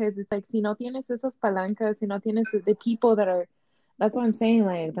hard, because it's like, si no tienes esas palancas, si no tienes the people that are, that's what I'm saying,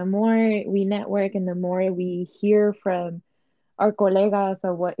 like, the more we network and the more we hear from our colegas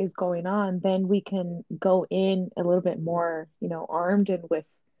of what is going on, then we can go in a little bit more, you know, armed and with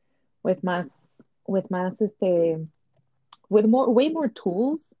más with way more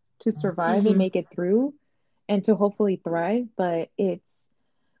tools to survive and make it through, and to hopefully thrive. But it's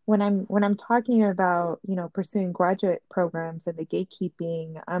when I'm talking about, you know, pursuing graduate programs and the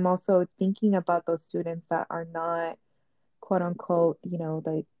gatekeeping, I'm also thinking about those students that are not, quote unquote, you know,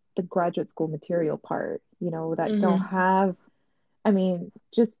 the graduate school material part, you know, that don't have, I mean,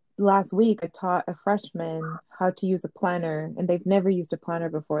 just last week I taught a freshman how to use a planner, and they've never used a planner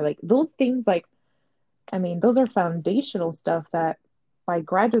before. Like, those things, like, I mean, those are foundational stuff that by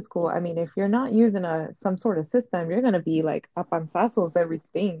graduate school, I mean, if you're not using some sort of system, you're gonna be like up on sasos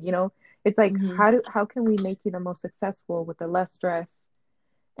everything, you know? It's like Mm-hmm. how can we make you the most successful with the less stress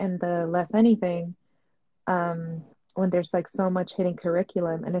and the less anything, when there's like so much hidden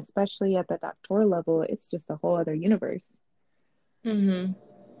curriculum, and especially at the doctoral level, it's just a whole other universe. Mm-hmm.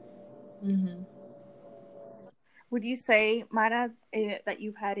 Mm-hmm. Would you say, Mara, that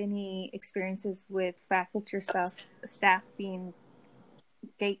you've had any experiences with faculty or staff being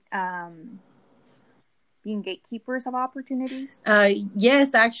gatekeepers of opportunities?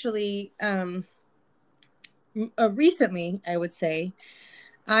 Yes, actually, recently, I would say,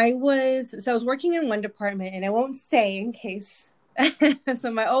 I was working in one department, and I won't say in case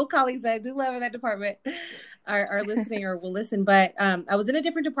so my old colleagues that I do love in that department are listening or will listen, but I was in a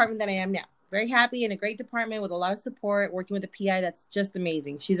different department than I am now. Very happy in a great department with a lot of support, working with a PI that's just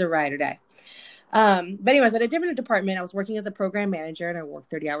amazing. She's a ride or die. But anyways, at a different department, I was working as a program manager, and I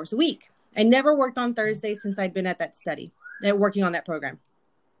worked 30 hours a week. I never worked on Thursdays since I'd been at that study, working on that program.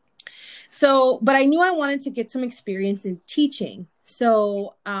 So, but I knew I wanted to get some experience in teaching.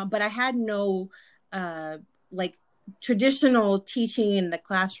 So, but I had no like traditional teaching in the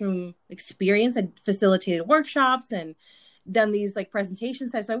classroom experience. I facilitated workshops and done these like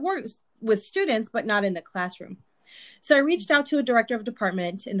presentations. So I worked with students, but not in the classroom. So I reached out to a director of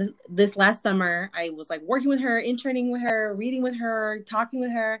department, and this last summer, I was like working with her, interning with her, reading with her, talking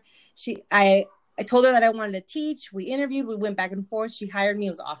with her. I told her that I wanted to teach. We interviewed, we went back and forth. She hired me. It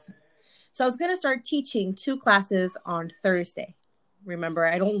was awesome. So I was going to start teaching 2 classes on Thursday. Remember,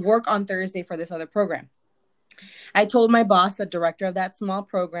 I don't work on Thursday for this other program. I told my boss, the director of that small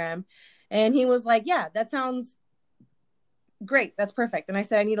program, and he was like, yeah, that sounds great. That's perfect. And I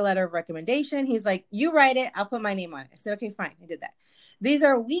said, I need a letter of recommendation. He's like, you write it. I'll put my name on it. I said, okay, fine. I did that. These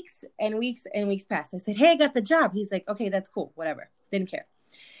are weeks and weeks and weeks past. I said, hey, I got the job. He's like, okay, that's cool. Whatever. Didn't care.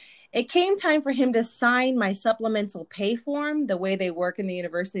 It came time for him to sign my supplemental pay form. The way they work in the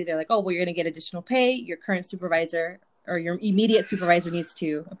university, they're like, oh, well, you're going to get additional pay. Your current supervisor or your immediate supervisor needs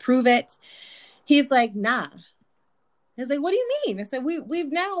to approve it. He's like, nah. I was like, what do you mean? I said,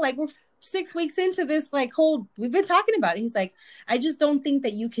 we've now, like, we're 6 weeks into this, like, we've been talking about it. He's like, I just don't think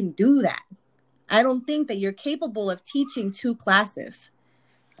that you can do that. I don't think that you're capable of teaching 2 classes,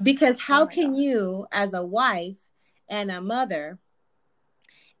 because how can you, as a wife and a mother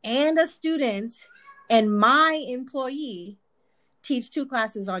and a student and my employee, teach 2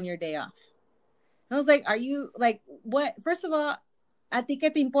 classes on your day off? I was like, are you like, what? First of all, a ti que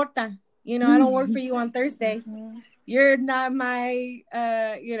te importa? You know, I don't work for you on Thursday. You're not my,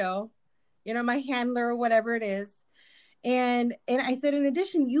 you're not my handler or whatever it is. And I said, in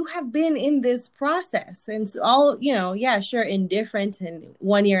addition, you have been in this process, and so all, yeah, sure, indifferent and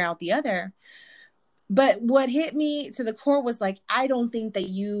one year out the other. But what hit me to the core was like, I don't think that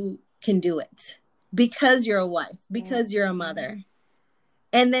you can do it because you're a wife, because you're a mother.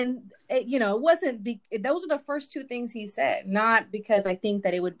 And then, it wasn't, those are the first 2 things he said, not because I think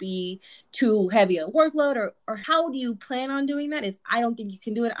that it would be too heavy a workload or how do you plan on doing that, is I don't think you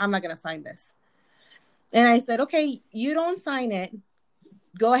can do it. I'm not going to sign this. And I said, okay, you don't sign it.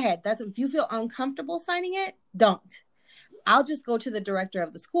 Go ahead. If you feel uncomfortable signing it, don't. I'll just go to the director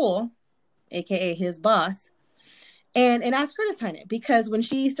of the school, AKA his boss, and ask her to sign it. Because when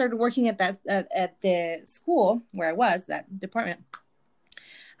she started working at the school where I was, that department,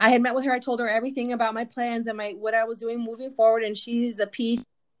 I had met with her. I told her everything about my plans and what I was doing moving forward. And she's a PhD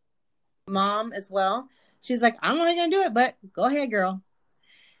mom as well. She's like, I'm not going to do it, but go ahead, girl.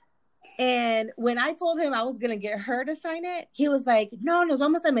 And when I told him I was going to get her to sign it, he was like, no, nos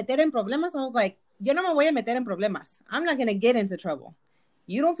vamos a meter en problemas. I was like, yo no me voy a meter en problemas. I'm not going to get into trouble.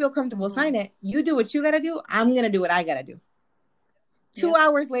 You don't feel comfortable, sign it. You do what you got to do. I'm going to do what I got to do. 2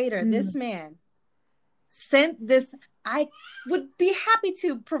 hours later, this man sent this. I would be happy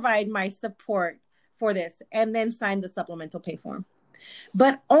to provide my support for this, and then sign the supplemental pay form.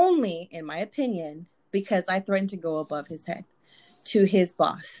 But only, in my opinion, because I threatened to go above his head to his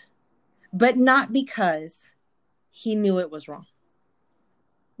boss. But not because he knew it was wrong.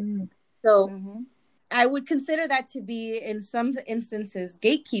 So I would consider that to be, in some instances,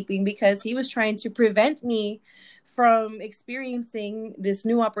 gatekeeping, because he was trying to prevent me from experiencing this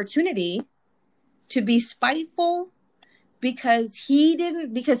new opportunity, to be spiteful, because he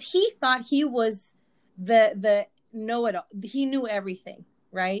thought he was the know-it-all. He knew everything,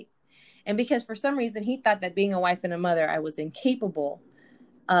 right? And because for some reason he thought that being a wife and a mother, I was incapable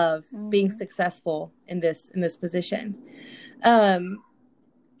of being successful in this position. And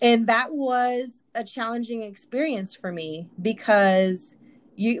that was a challenging experience for me, because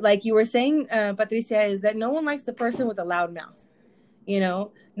you were saying, Patricia, is that no one likes the person with a loud mouth. You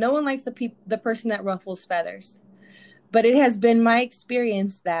know, no one likes the person that ruffles feathers. But it has been my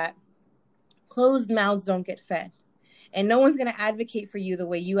experience that closed mouths don't get fed. And no one's going to advocate for you the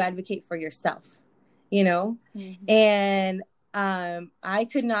way you advocate for yourself, you know? Mm-hmm. And I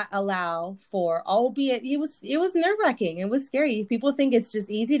could not allow for, albeit it was nerve-wracking. It was scary. People think it's just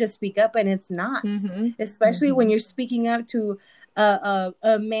easy to speak up, and it's not. Especially when you're speaking up to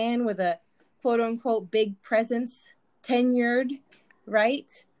a man with a quote-unquote big presence, tenured,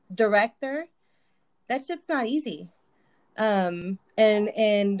 right? Director. That shit's not easy. And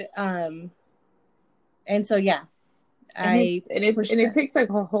so yeah. It takes like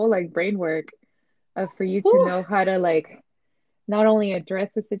a whole like brain work for you to know how to like not only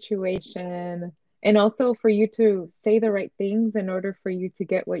address the situation and also for you to say the right things in order for you to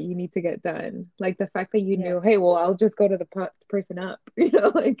get what you need to get done. Like the fact that you knew, hey, well, I'll just go to the person up, you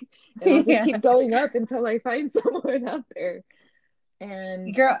know, like, and I'll just keep going up until I find someone out there.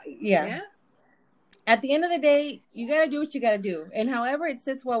 And girl, at the end of the day, you got to do what you got to do. And however it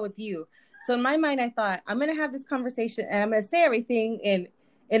sits well with you. So in my mind, I thought, I'm going to have this conversation and I'm going to say everything in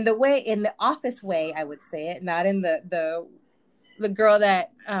the office way, I would say it, not in the girl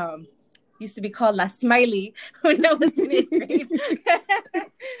that used to be called La Smiley when I was in 8th grade.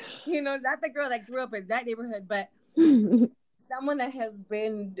 You know, not the girl that grew up in that neighborhood, but someone that has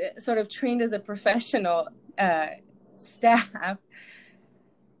been sort of trained as a professional staff.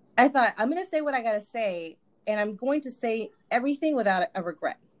 I thought, I'm going to say what I got to say, and I'm going to say everything without a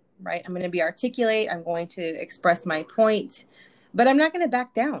regret, right? I'm going to be articulate. I'm going to express my point, but I'm not going to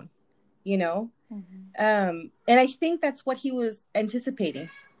back down, you know? And I think that's what he was anticipating,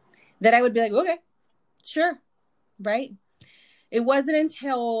 that I would be like, okay, sure, right? It wasn't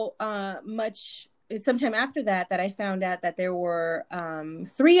until sometime after that I found out that there were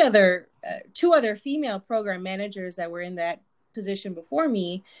two other female program managers that were in that position before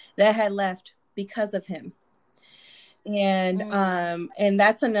me that had left because of him. And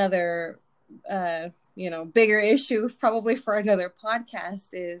that's another bigger issue probably for another podcast,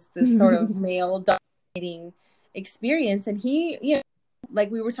 is this sort of male dominating experience. And he, you know,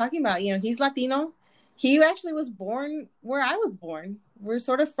 like we were talking about, you know, he's Latino. He actually was born where I was born. We're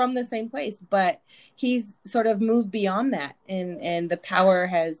sort of from the same place, but he's sort of moved beyond that, and the power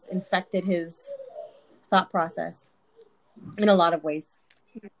has infected his thought process in a lot of ways.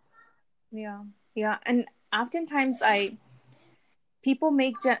 Yeah. And oftentimes people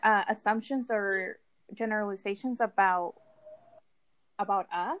make assumptions or generalizations about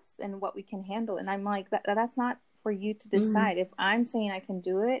us and what we can handle. And I'm like, that's not for you to decide. If I'm saying I can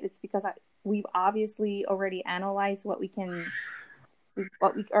do it, it's because we've obviously already analyzed what we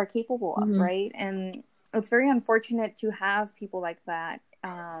are capable of, right? And it's very unfortunate to have people like that.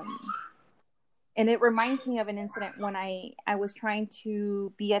 And it reminds me of an incident when I was trying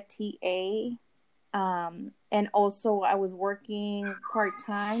to be a TA, and also I was working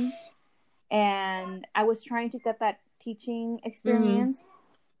part-time, and I was trying to get that teaching experience.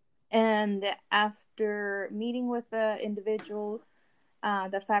 And after meeting with the individual,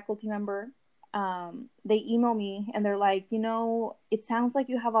 the faculty member, they email me and they're like, you know, it sounds like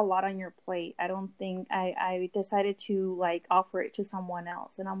you have a lot on your plate. I don't think I decided to like offer it to someone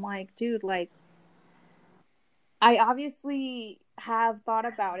else. And I'm like, dude, like, I obviously have thought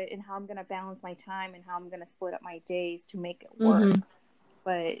about it and how I'm going to balance my time and how I'm going to split up my days to make it work.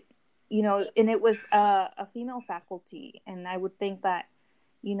 But, you know, and it was a female faculty. And I would think that,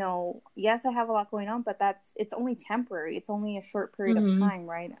 you know, yes, I have a lot going on, but it's only temporary. It's only a short period of time,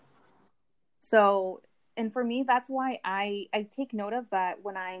 right? So, and for me, that's why I take note of that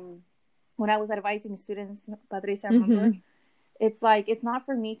when I was advising students, Patricia, remember, it's like, it's not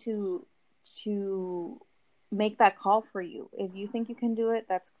for me to make that call for you. If you think you can do it,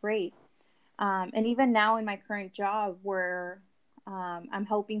 that's great. And even now in my current job where I'm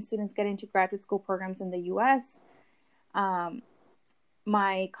helping students get into graduate school programs in the US,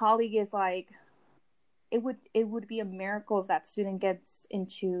 my colleague is like, it would be a miracle if that student gets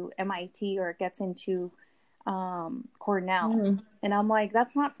into MIT or gets into Cornell. And I'm like,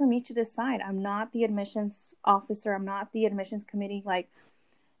 that's not for me to decide. I'm not the admissions officer. I'm not the admissions committee. Like,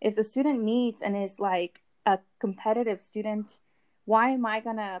 if the student meets and is like a competitive student, why am I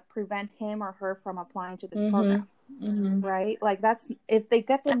gonna prevent him or her from applying to this program? Right? Like, that's, if they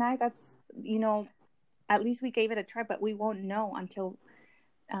get denied, that's, you know, at least we gave it a try, but we won't know until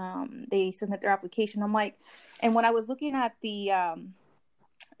they submit their application. I'm like, and when I was looking at the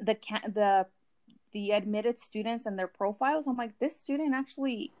admitted students and their profiles, I'm like, this student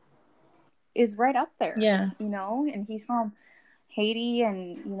actually is right up there. Yeah, you know, and he's from Haiti,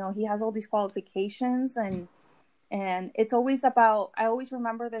 and you know, he has all these qualifications, and And it's always about, I always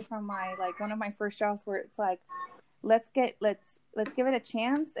remember this from my, like, one of my first jobs, where it's like, let's give it a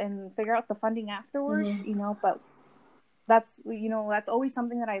chance and figure out the funding afterwards, you know. But that's, you know, that's always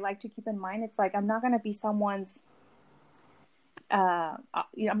something that I like to keep in mind. It's like, I'm not going to be someone's, you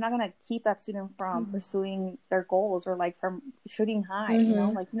know, I'm not going to keep that student from pursuing their goals, or like from shooting high, you know,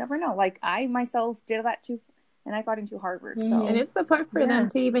 like, you never know. Like, I myself did that too, and I got into Harvard. So, and it's the part for them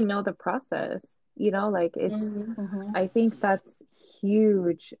to even know the process, you know, like, it's, I think that's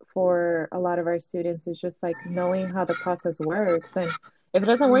huge for a lot of our students, is just like knowing how the process works. And if it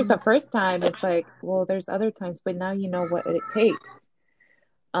doesn't work the first time, it's like, well, there's other times, but now you know what it takes.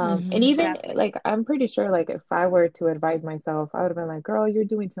 And even like, I'm pretty sure, like, if I were to advise myself, I would have been like, girl, you're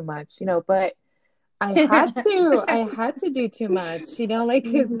doing too much, you know, but I had to do too much, you know, like,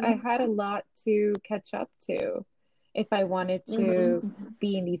 because I had a lot to catch up to if I wanted to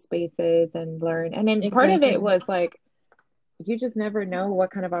be in these spaces and learn. And then part of it was like, you just never know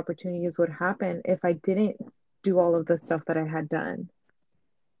what kind of opportunities would happen if I didn't do all of the stuff that I had done.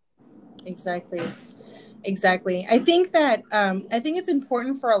 Exactly. I think that I think it's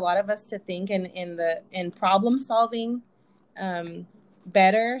important for a lot of us to think in problem solving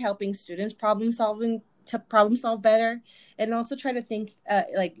better, helping students problem solve better, and also try to think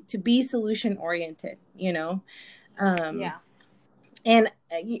like, to be solution oriented, you know. And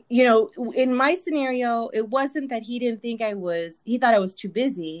you know, in my scenario, it wasn't that he thought I was too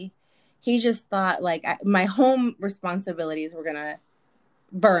busy. He just thought, like, my home responsibilities were gonna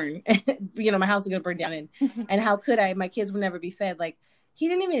burn. You know, my house is gonna burn down, and how could I? My kids would never be fed. Like, he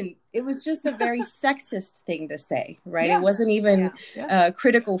didn't even. It was just a very sexist thing to say, right? It wasn't even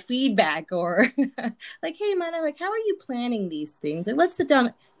critical feedback, or like, hey, man, like, how are you planning these things? Like, let's sit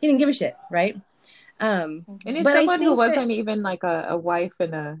down. He didn't give a shit, right? And it's someone who wasn't even like a wife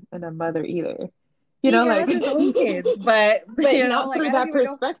and a mother either. You know, like, his own kids, but you know, not like, through that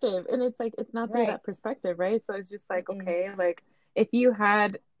perspective. And it's like, it's not through that perspective, right? So it's just like, okay, like, if you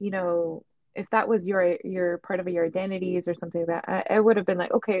had, you know, if that was your part of your identities or something, that I would have been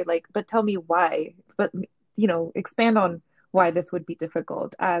like, okay, like, but tell me why, but, you know, expand on why this would be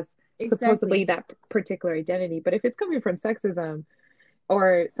difficult as supposedly that particular identity. But if it's coming from sexism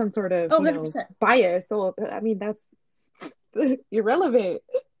or some sort of, you know, bias, well, I mean, that's irrelevant.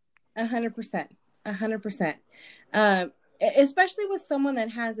 100%. Especially with someone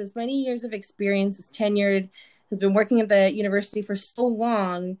that has as many years of experience, was tenured, has been working at the university for so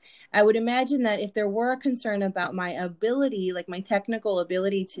long. I would imagine that if there were a concern about my ability, like my technical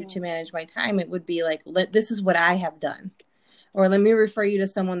ability to manage my time, it would be like, this is what I have done. Or let me refer you to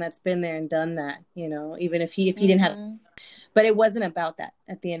someone that's been there and done that, you know, even if he didn't have, but it wasn't about that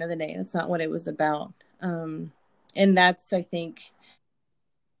at the end of the day. That's not what it was about. And that's, I think,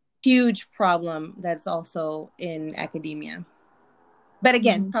 huge problem that's also in academia. But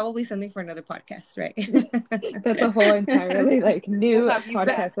again, it's probably something for another podcast, right? That's a whole entirely like new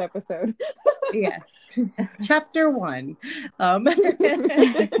podcast episode. Yeah. Chapter 1.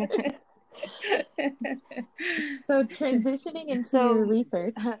 So transitioning into your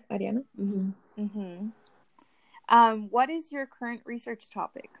research, Ariana. What is your current research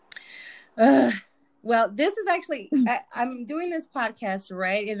topic? Well, this is actually, I'm doing this podcast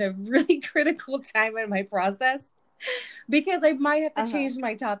right in a really critical time in my process, because I might have to change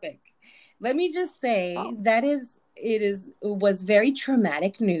my topic. Let me just say it was very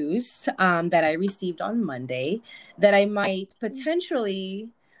traumatic news that I received on Monday, that I might potentially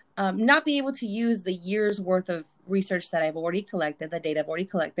not be able to use the year's worth of research that I've already collected, the data I've already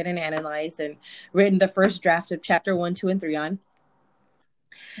collected and analyzed and written the first draft of chapter 1, 2, and 3 on.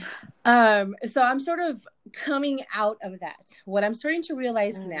 So I'm sort of coming out of that. What I'm starting to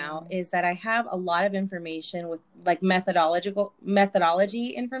realize now is that I have a lot of information with like methodology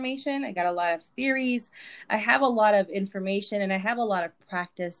information. I got a lot of theories. I have a lot of information, and I have a lot of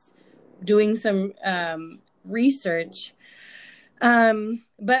practice doing some research.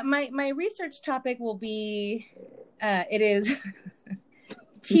 But my research topic will be it is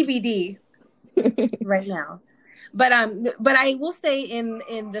TBD right now. But I will stay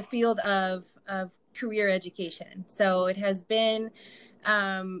in the field of career education. So it has been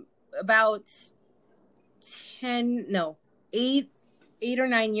about 8 or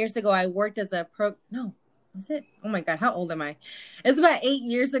 9 years ago, I worked as was it? Oh my God, how old am I? It's about 8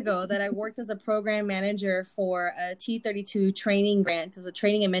 years ago that I worked as a program manager for a T32 training grant. It was a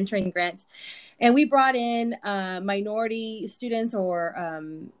training and mentoring grant. And we brought in minority students or,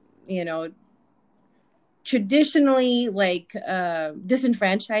 traditionally like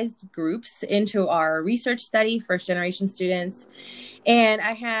disenfranchised groups into our research study, first generation students. And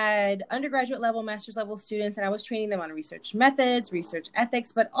I had undergraduate level, master's level students, and I was training them on research methods, research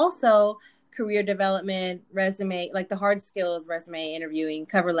ethics, but also career development, resume, like the hard skills, resume, interviewing,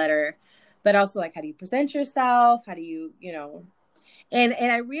 cover letter, but also like how do you present yourself? How do you, and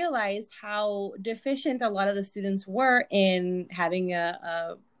I realized how deficient a lot of the students were in having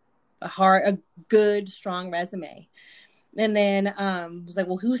a good, strong resume. And then was like,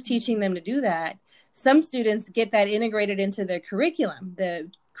 well, who's teaching them to do that? Some students get that integrated into their curriculum. The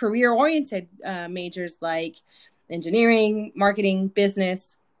career-oriented majors like engineering, marketing,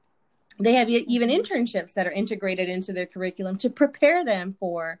 business, they have even internships that are integrated into their curriculum to prepare them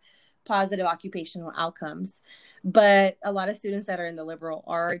for positive occupational outcomes. But a lot of students that are in the liberal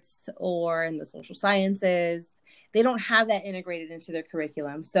arts or in the social sciences, they don't have that integrated into their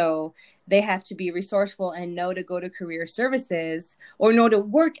curriculum. So they have to be resourceful and know to go to career services or know to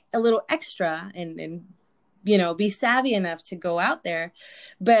work a little extra and be savvy enough to go out there.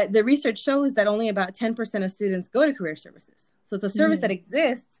 But the research shows that only about 10% of students go to career services. So it's a service that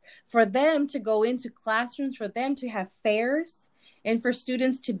exists for them to go into classrooms, for them to have fairs, and for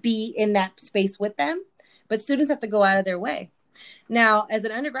students to be in that space with them. But students have to go out of their way. Now, as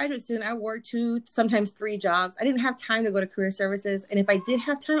an undergraduate student, I worked 2, sometimes 3 jobs. I didn't have time to go to career services. And if I did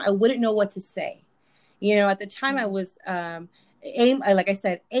have time, I wouldn't know what to say. At the time I was, like I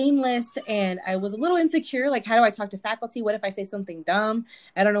said, aimless, and I was a little insecure. Like, how do I talk to faculty? What if I say something dumb?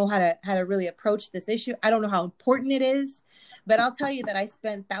 I don't know how to really approach this issue. I don't know how important it is. But I'll tell you that I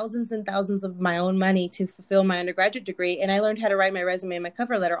spent thousands and thousands of my own money to fulfill my undergraduate degree. And I learned how to write my resume and my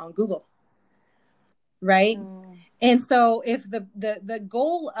cover letter on Google. Right. And so if the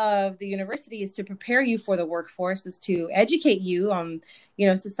goal of the university is to prepare you for the workforce, is to educate you on,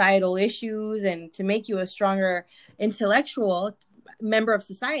 societal issues and to make you a stronger intellectual member of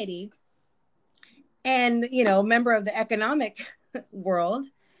society and, member of the economic world,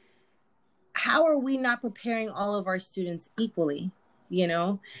 how are we not preparing all of our students equally?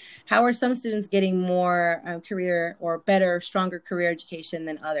 How are some students getting more career or better, stronger career education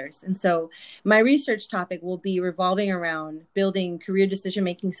than others? And so my research topic will be revolving around building career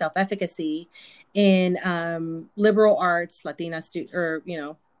decision-making self-efficacy in liberal arts, Latina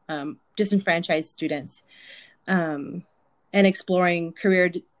disenfranchised students, and exploring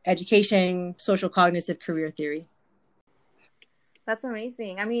career education, social cognitive career theory. That's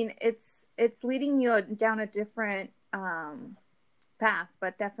amazing. I mean, it's leading you down a different path,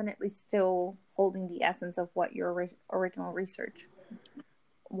 but definitely still holding the essence of what your original research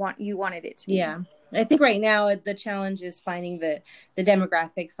wanted it to be. Yeah. I think right now the challenge is finding the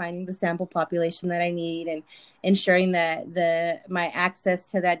demographic, finding the sample population that I need, and ensuring that my access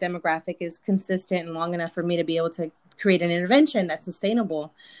to that demographic is consistent and long enough for me to be able to create an intervention that's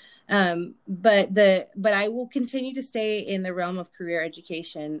sustainable. But I will continue to stay in the realm of career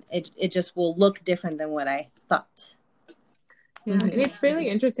education. It just will look different than what I thought. Yeah, and it's really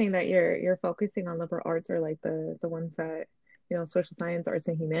interesting that you're focusing on liberal arts, or like the ones that, social science, arts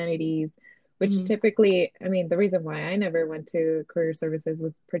and humanities, which typically, I mean, the reason why I never went to career services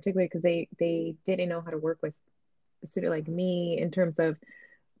was particularly because they didn't know how to work with a student like me in terms of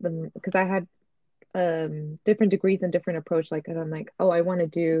because I had different degrees and different approach. Like, and I'm like, oh, I want to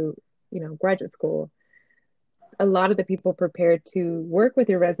do, graduate school. A lot of the people prepared to work with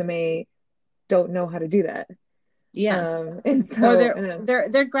your resume don't know how to do that. Yeah. And so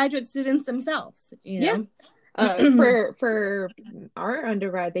they're graduate students themselves, Yeah. For our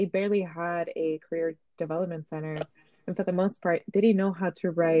undergrad, they barely had a career development center. And for the most part, they didn't know how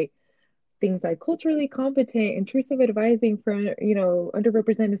to write things like culturally competent, intrusive advising for,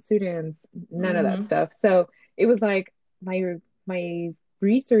 underrepresented students, none of that stuff. So it was like my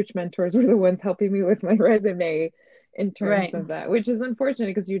research mentors were the ones helping me with my resume in terms of that, which is unfortunate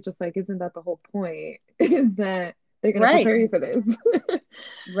because you're just like, isn't that the whole point? Is that they're going to prepare you for this.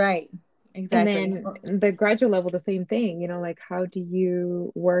 Right. Exactly. And then the graduate level, the same thing, like how do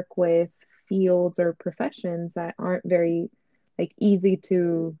you work with fields or professions that aren't very like easy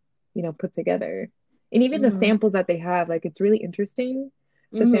to, put together? And even the samples that they have, like, it's really interesting.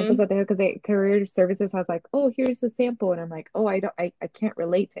 The samples that they have, because career services has like, oh, here's the sample. And I'm like, oh, I can't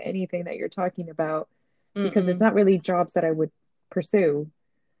relate to anything that you're talking about because it's not really jobs that I would pursue.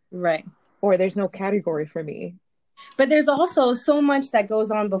 Right. Or there's no category for me. But there's also so much that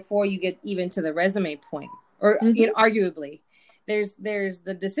goes on before you get even to the resume point, or arguably there's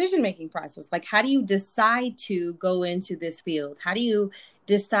the decision-making process. Like, how do you decide to go into this field? How do you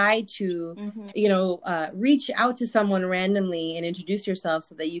decide to, reach out to someone randomly and introduce yourself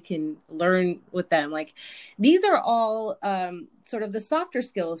so that you can learn with them. Like, these are all sort of the softer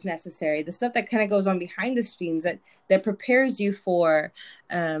skills necessary, the stuff that kind of goes on behind the scenes that prepares you for,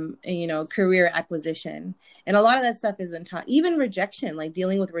 career acquisition. And a lot of that stuff isn't taught. Even rejection, like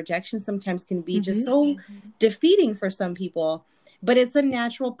dealing with rejection sometimes can be just so defeating for some people. But it's a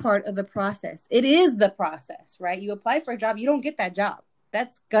natural part of the process. It is the process, right? You apply for a job, you don't get that job.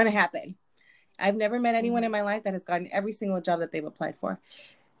 That's going to happen. I've never met anyone in my life that has gotten every single job that they've applied for,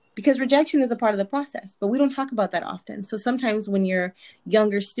 because rejection is a part of the process, but we don't talk about that often. So sometimes when you're a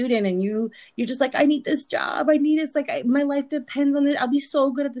younger student and you're just like, I need this job. I need it. It's like, my life depends on it. I'll be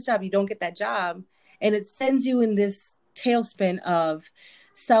so good at this job. You don't get that job. And it sends you in this tailspin of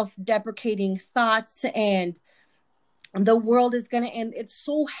self-deprecating thoughts, and the world is going to end. It's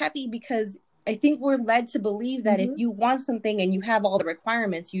so heavy because I think we're led to believe that if you want something and you have all the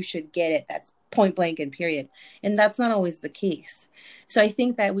requirements, you should get it. That's point blank and period. And that's not always the case. So I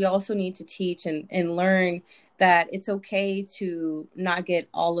think that we also need to teach and learn that it's okay to not get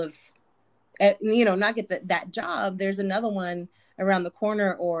all of, not get that job. There's another one around the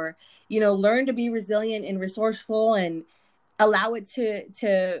corner, or, learn to be resilient and resourceful and allow it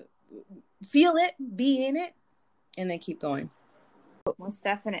to feel it, be in it, and then keep going. Most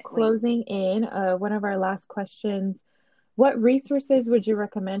definitely. Closing in, one of our last questions. What resources would you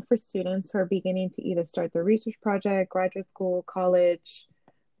recommend for students who are beginning to either start their research project, graduate school, college,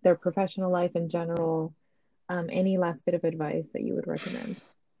 their professional life in general? Any last bit of advice that you would recommend?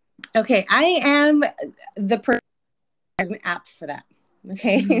 Okay, I am the person who has an app for that.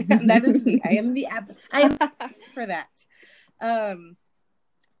 Okay, that is me. I am the app. I am for that.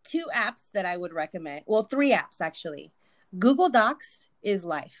 2 apps that I would recommend. Well, 3 apps actually. Google Docs is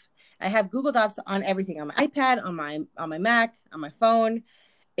life. I have Google Docs on everything, on my iPad, on my Mac, on my phone.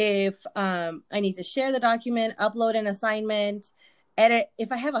 If I need to share the document, upload an assignment, edit,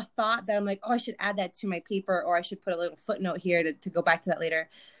 if I have a thought that I'm like, oh, I should add that to my paper, or I should put a little footnote here to go back to that later,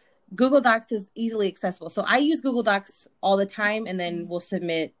 Google Docs is easily accessible. So I use Google Docs all the time, and then we'll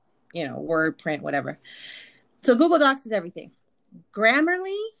submit, Word, print, whatever. So Google Docs is everything.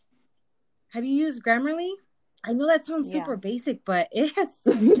 Grammarly, have you used Grammarly? I know that sounds super basic, but it has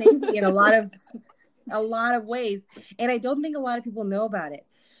saved me in a lot of ways. And I don't think a lot of people know about it.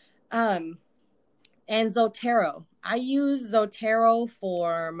 And Zotero. I use Zotero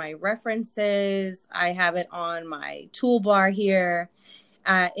for my references. I have it on my toolbar here.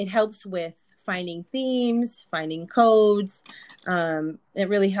 It helps with finding themes, finding codes. It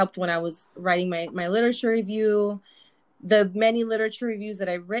really helped when I was writing my literature review. The many literature reviews that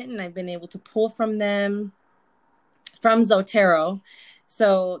I've written, I've been able to pull from them from Zotero.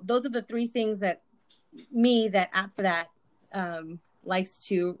 So those are the 3 things that app for that likes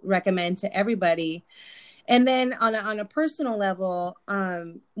to recommend to everybody. And then on a personal level,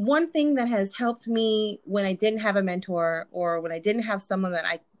 one thing that has helped me when I didn't have a mentor, or when I didn't have someone that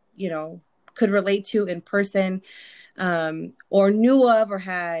I, could relate to in person, or knew of, or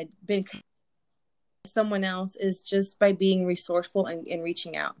had been someone else, is just by being resourceful and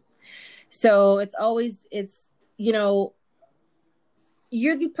reaching out. So it's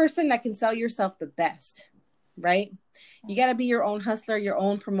you're the person that can sell yourself the best, right? You got to be your own hustler, your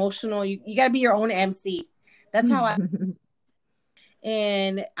own promotional, you got to be your own MC. That's how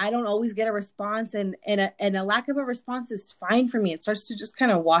and I don't always get a response, and a lack of a response is fine for me. It starts to just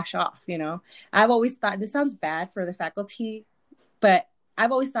kind of wash off, I've always thought, this sounds bad for the faculty, but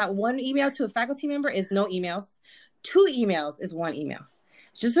I've always thought 1 email to a faculty member is no emails. 2 emails is 1 email.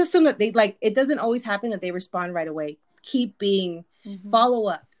 Just assume that it doesn't always happen that they respond right away. Keep being, follow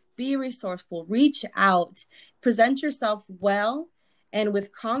up, be resourceful, reach out, present yourself well and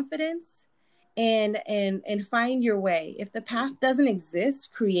with confidence, and find your way. If the path doesn't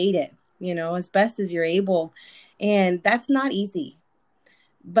exist, create it, as best as you're able. And that's not easy.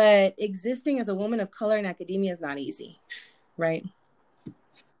 But existing as a woman of color in academia is not easy, right?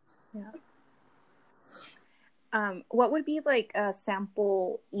 Yeah. What would be like a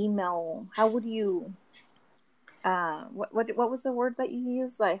sample email? How would you, what was the word that you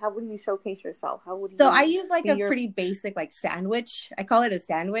used? Like, how would you showcase yourself? How would you? So I use like a pretty basic, like sandwich. I call it a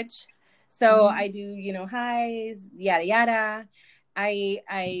sandwich. So I do, hi's, yada, yada. I,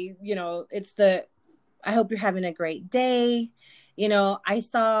 it's I hope you're having a great day. I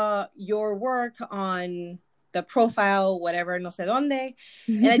saw your work on the profile, whatever, no sé dónde.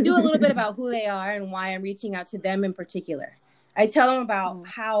 And I do a little bit about who they are and why I'm reaching out to them in particular. I tell them about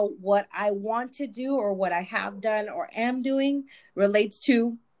how what I want to do, or what I have done or am doing, relates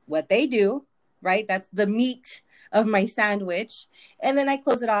to what they do, right? That's the meat of my sandwich. And then I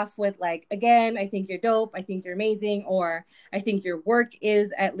close it off with like, again, I think you're dope. I think you're amazing. Or I think your work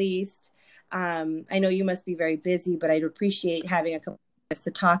is at least. I know you must be very busy, but I'd appreciate having a couple minutes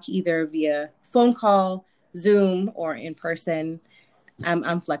to talk either via phone call, Zoom, or in person.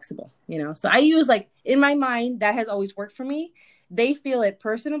 I'm flexible, you know? So I use like, in my mind, that has always worked for me. They feel it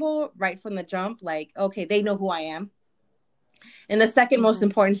personable right from the jump. Like, okay, they know who I am. And the second most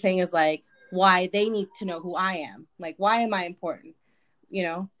important thing is like, why they need to know who I am. Like, why am I important? You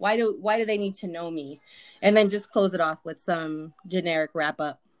know, why do they need to know me? And then just close it off with some generic wrap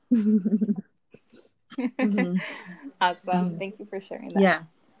up. Mm-hmm. Awesome. Thank you for sharing that. Yeah.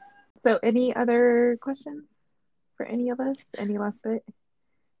 So any other questions for any of us? Any last bit?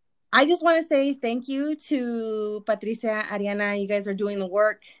 I just want to say thank you to Patricia, Ariana. You guys are doing the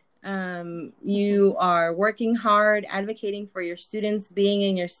work. You are working hard, advocating for your students,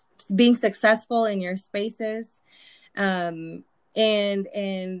 being successful in your spaces, and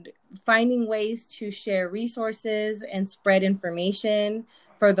finding ways to share resources and spread information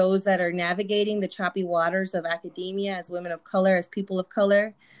for those that are navigating the choppy waters of academia as women of color, as people of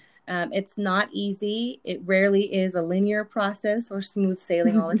color. It's not easy. It rarely is a linear process or smooth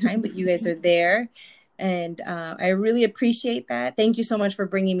sailing all the time, but you guys are there. And I really appreciate that. Thank you so much for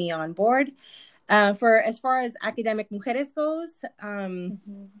bringing me on board. For as far as Academic Mujeres goes, I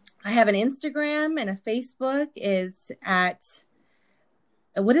have an Instagram and a Facebook. Is at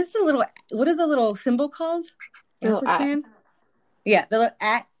what is the little symbol called? Ampersand? Yeah, the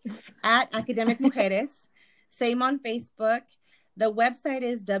at Academic Mujeres. Same on Facebook. The website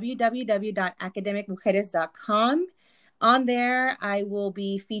is www.academicmujeres.com. On there, I will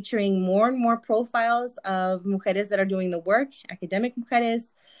be featuring more and more profiles of mujeres that are doing the work, academic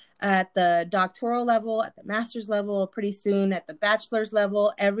mujeres, at the doctoral level, at the master's level, pretty soon at the bachelor's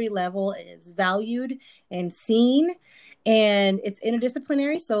level. Every level is valued and seen. And it's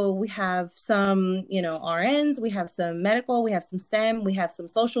interdisciplinary. So we have some, RNs, we have some medical, we have some STEM, we have some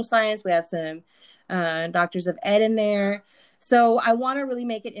social science, we have some doctors of ed in there. So I want to really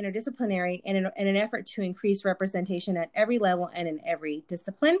make it interdisciplinary in an effort to increase representation at every level and in every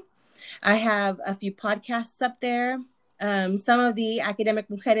discipline. I have a few podcasts up there. Some of the academic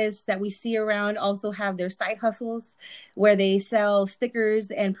mujeres that we see around also have their side hustles where they sell stickers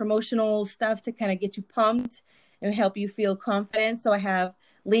and promotional stuff to kind of get you pumped and help you feel confident. So I have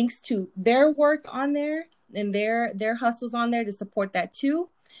links to their work on there and their hustles on there to support that too.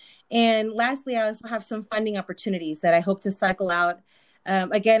 And lastly, I also have some funding opportunities that I hope to cycle out.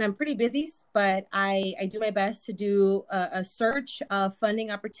 Again, I'm pretty busy, but I do my best to do a search of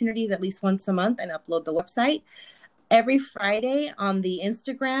funding opportunities at least once a month and upload the website. Every Friday on the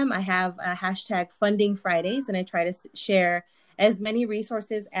Instagram, I have a hashtag Funding Fridays, and I try to share as many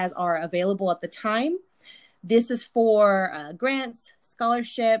resources as are available at the time. This is for grants,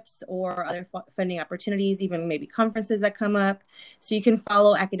 scholarships, or other funding opportunities, even maybe conferences that come up. So you can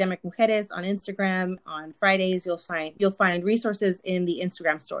follow Academic Mujeres on Instagram. On Fridays, you'll find resources in the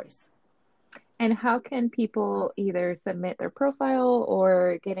Instagram stories. And how can people either submit their profile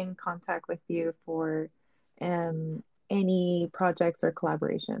or get in contact with you for any projects or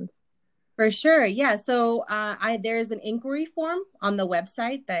collaborations? For sure. Yeah. So there's an inquiry form on the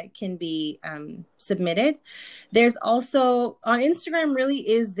website that can be submitted. There's also on Instagram really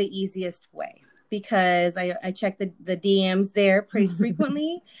is the easiest way because I check the DMs there pretty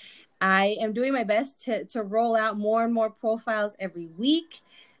frequently. I am doing my best to roll out more and more profiles every week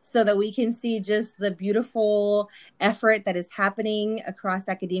so that we can see just the beautiful effort that is happening across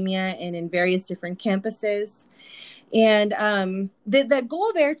academia and in various different campuses. And the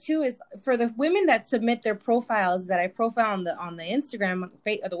goal there too is for the women that submit their profiles that I profile on the Instagram or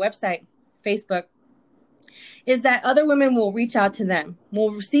the website, Facebook, is that other women will reach out to them.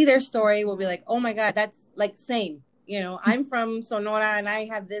 We'll see their story. We'll be like, oh my God, that's like same. I'm from Sonora and I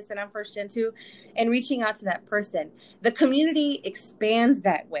have this and I'm first gen too. And reaching out to that person. The community expands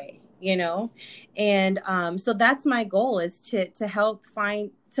that way, And so that's my goal is to help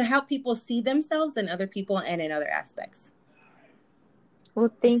people see themselves in other people and in other aspects.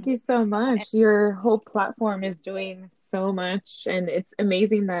 Well, thank you so much. Your whole platform is doing so much. And it's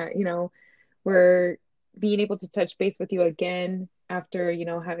amazing that, we're being able to touch base with you again after,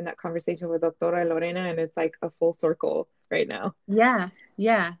 having that conversation with Doctora Lorena. And it's like a full circle right now. Yeah.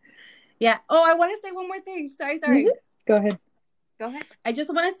 Oh, I want to say one more thing. Sorry. Mm-hmm. Go ahead. I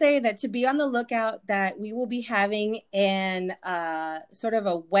just want to say that to be on the lookout that we will be having an sort of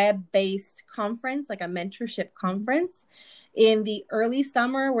a web-based conference, like a mentorship conference in the early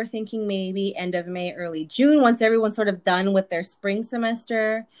summer. We're thinking maybe end of May, early June, once everyone's sort of done with their spring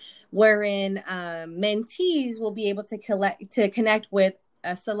semester. wherein mentees will be able to connect with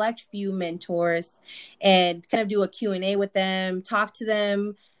a select few mentors and kind of do a Q&A with them, talk to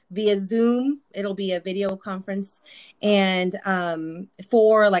them via Zoom. It'll be a video conference, and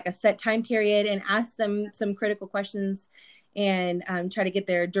for like a set time period, and ask them some critical questions and try to get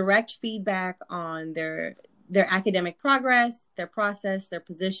their direct feedback on their academic progress, their process, their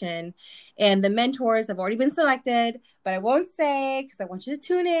position. And the mentors have already been selected, but I won't say because I want you to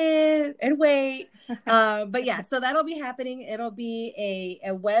tune in and wait. But yeah, so that'll be happening. It'll be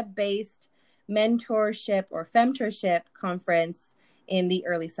a web-based mentorship or femtorship conference in the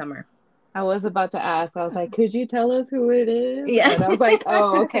early summer. I was about to ask. I was like, could you tell us who it is? Yeah. And I was like,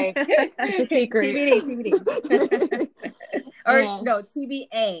 oh, okay. It's a secret. TBD. Or no,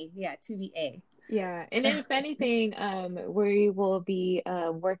 TBA. Yeah, TBA. Yeah. And if anything, we will be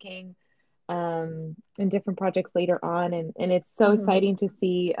working in different projects later on. And it's so exciting to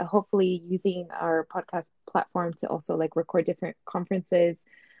see, hopefully using our podcast platform to also like record different conferences.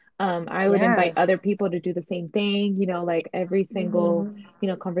 I would invite other people to do the same thing, like every single,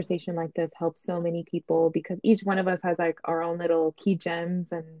 conversation like this helps so many people, because each one of us has like our own little key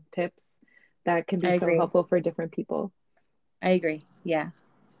gems and tips that can be so helpful for different people. I agree. Yeah.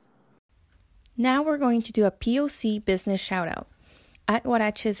 Now we're going to do a POC business shout out. At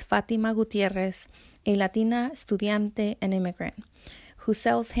Huaraches, Fatima Gutierrez, a Latina estudiante and immigrant, who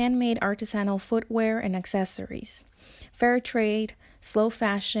sells handmade artisanal footwear and accessories. Fair trade, slow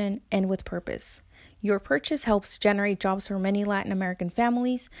fashion, and with purpose. Your purchase helps generate jobs for many Latin American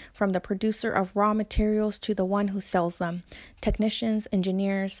families, from the producer of raw materials to the one who sells them, technicians,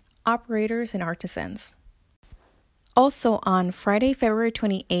 engineers, operators, and artisans. Also on Friday, February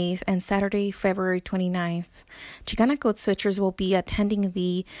 28th and Saturday, February 29th, Chicana Code Switchers will be attending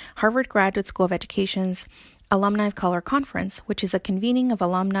the Harvard Graduate School of Education's Alumni of Color Conference, which is a convening of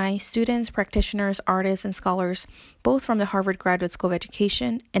alumni, students, practitioners, artists, and scholars, both from the Harvard Graduate School of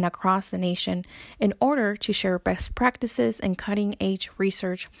Education and across the nation, in order to share best practices and cutting-edge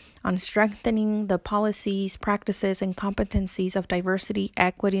research on strengthening the policies, practices, and competencies of diversity,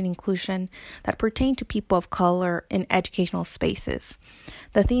 equity, and inclusion that pertain to people of color in educational spaces.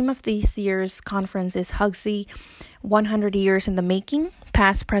 The theme of this year's conference is Hugsy 100 Years in the Making,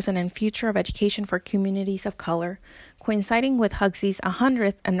 Past, Present, and Future of Education for Communities of Color, coinciding with Hugsy's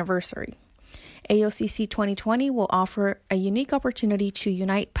 100th anniversary. AOCC 2020 will offer a unique opportunity to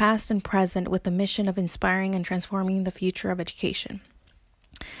unite past and present with the mission of inspiring and transforming the future of education.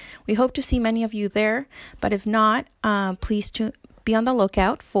 We hope to see many of you there, but if not, please be on the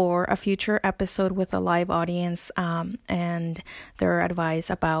lookout for a future episode with a live audience and their advice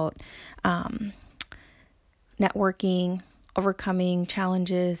about networking, overcoming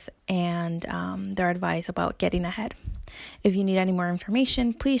challenges, and their advice about getting ahead. If you need any more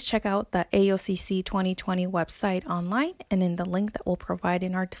information, please check out the AOCC 2020 website online and in the link that we'll provide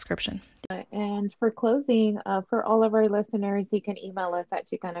in our description. And for closing, for all of our listeners, you can email us at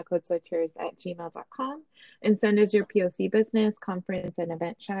chicanacodeswitchers@gmail.com and send us your POC business, conference, and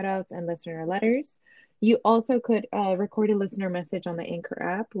event shoutouts and listener letters. You also could record a listener message on the Anchor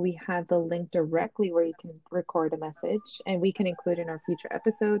app. We have the link directly where you can record a message, and we can include in our future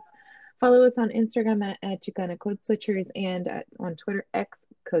episodes. Follow us on Instagram at Chicana Code Switchers and on Twitter X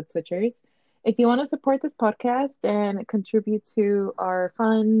Code Switchers. If you want to support this podcast and contribute to our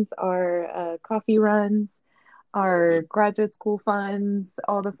funds, our coffee runs, our graduate school funds,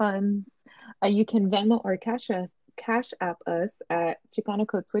 all the funds, you can Venmo or Cash App us at Chicana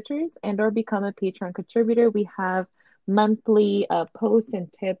Code Switchers or become a Patreon contributor. We have monthly posts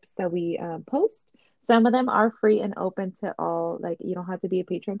and tips that we post. Some of them are free and open to all. Like, you don't have to be a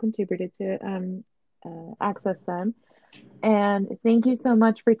Patreon contributor to access them. And thank you so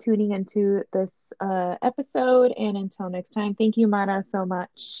much for tuning into this episode. And until next time, thank you, Mara, so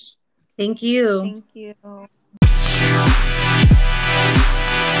much. Thank you. Thank you.